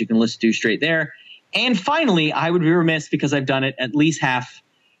episodes you can listen to straight there. And finally, I would be remiss, because I've done it at least half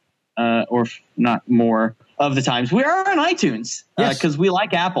or not more of the times. We are on iTunes because we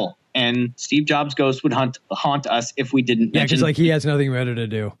like Apple, and Steve Jobs' ghost would haunt us if we didn't. Yeah, because like he has nothing better to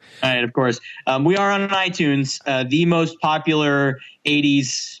do. And of course, we are on iTunes, the most popular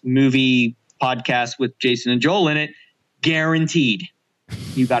 80s movie podcast with Jason and Joel in it, guaranteed.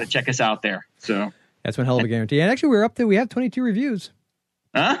 You got to check us out there. So that's one hell of a guarantee. And actually, we're up there. We have 22 reviews.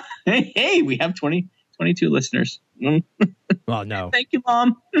 Huh? Hey, we have 22 listeners. Well, no. Thank you,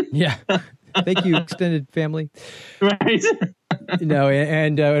 Mom. Yeah. Thank you, extended family. Right. No,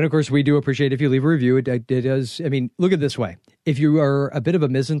 and of course, we do appreciate if you leave a review. It does. I mean, look at it this way. If you are a bit of a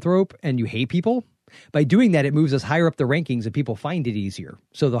misanthrope and you hate people, by doing that, it moves us higher up the rankings and people find it easier.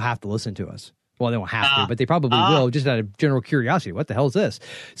 So they'll have to listen to us. Well, they won't have to, but they probably will, just out of general curiosity. What the hell is this?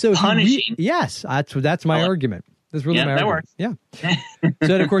 So punishing. Yes, that's my argument. That's really my argument. Works. Yeah.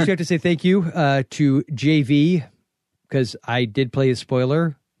 So, and of course, we have to say thank you to JV, because I did play a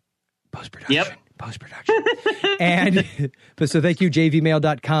spoiler. Post-production. And so thank you,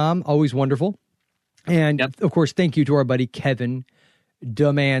 jvmail.com. Always wonderful. And of course, thank you to our buddy Kevin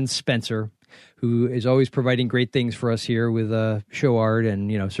 "Da-Man" Spencer, who is always providing great things for us here with show art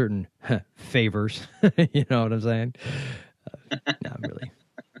and, you know, certain favors. You know what I'm saying? Not really.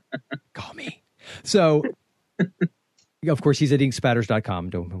 Call me. So Of course, he's at inkspatters.com.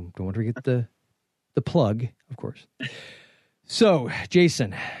 Don't want to forget the plug, of course. So,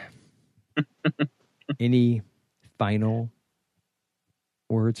 Jason, any final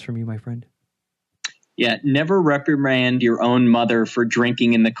words from you, my friend? Yeah, never reprimand your own mother for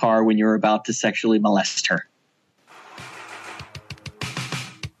drinking in the car when you're about to sexually molest her.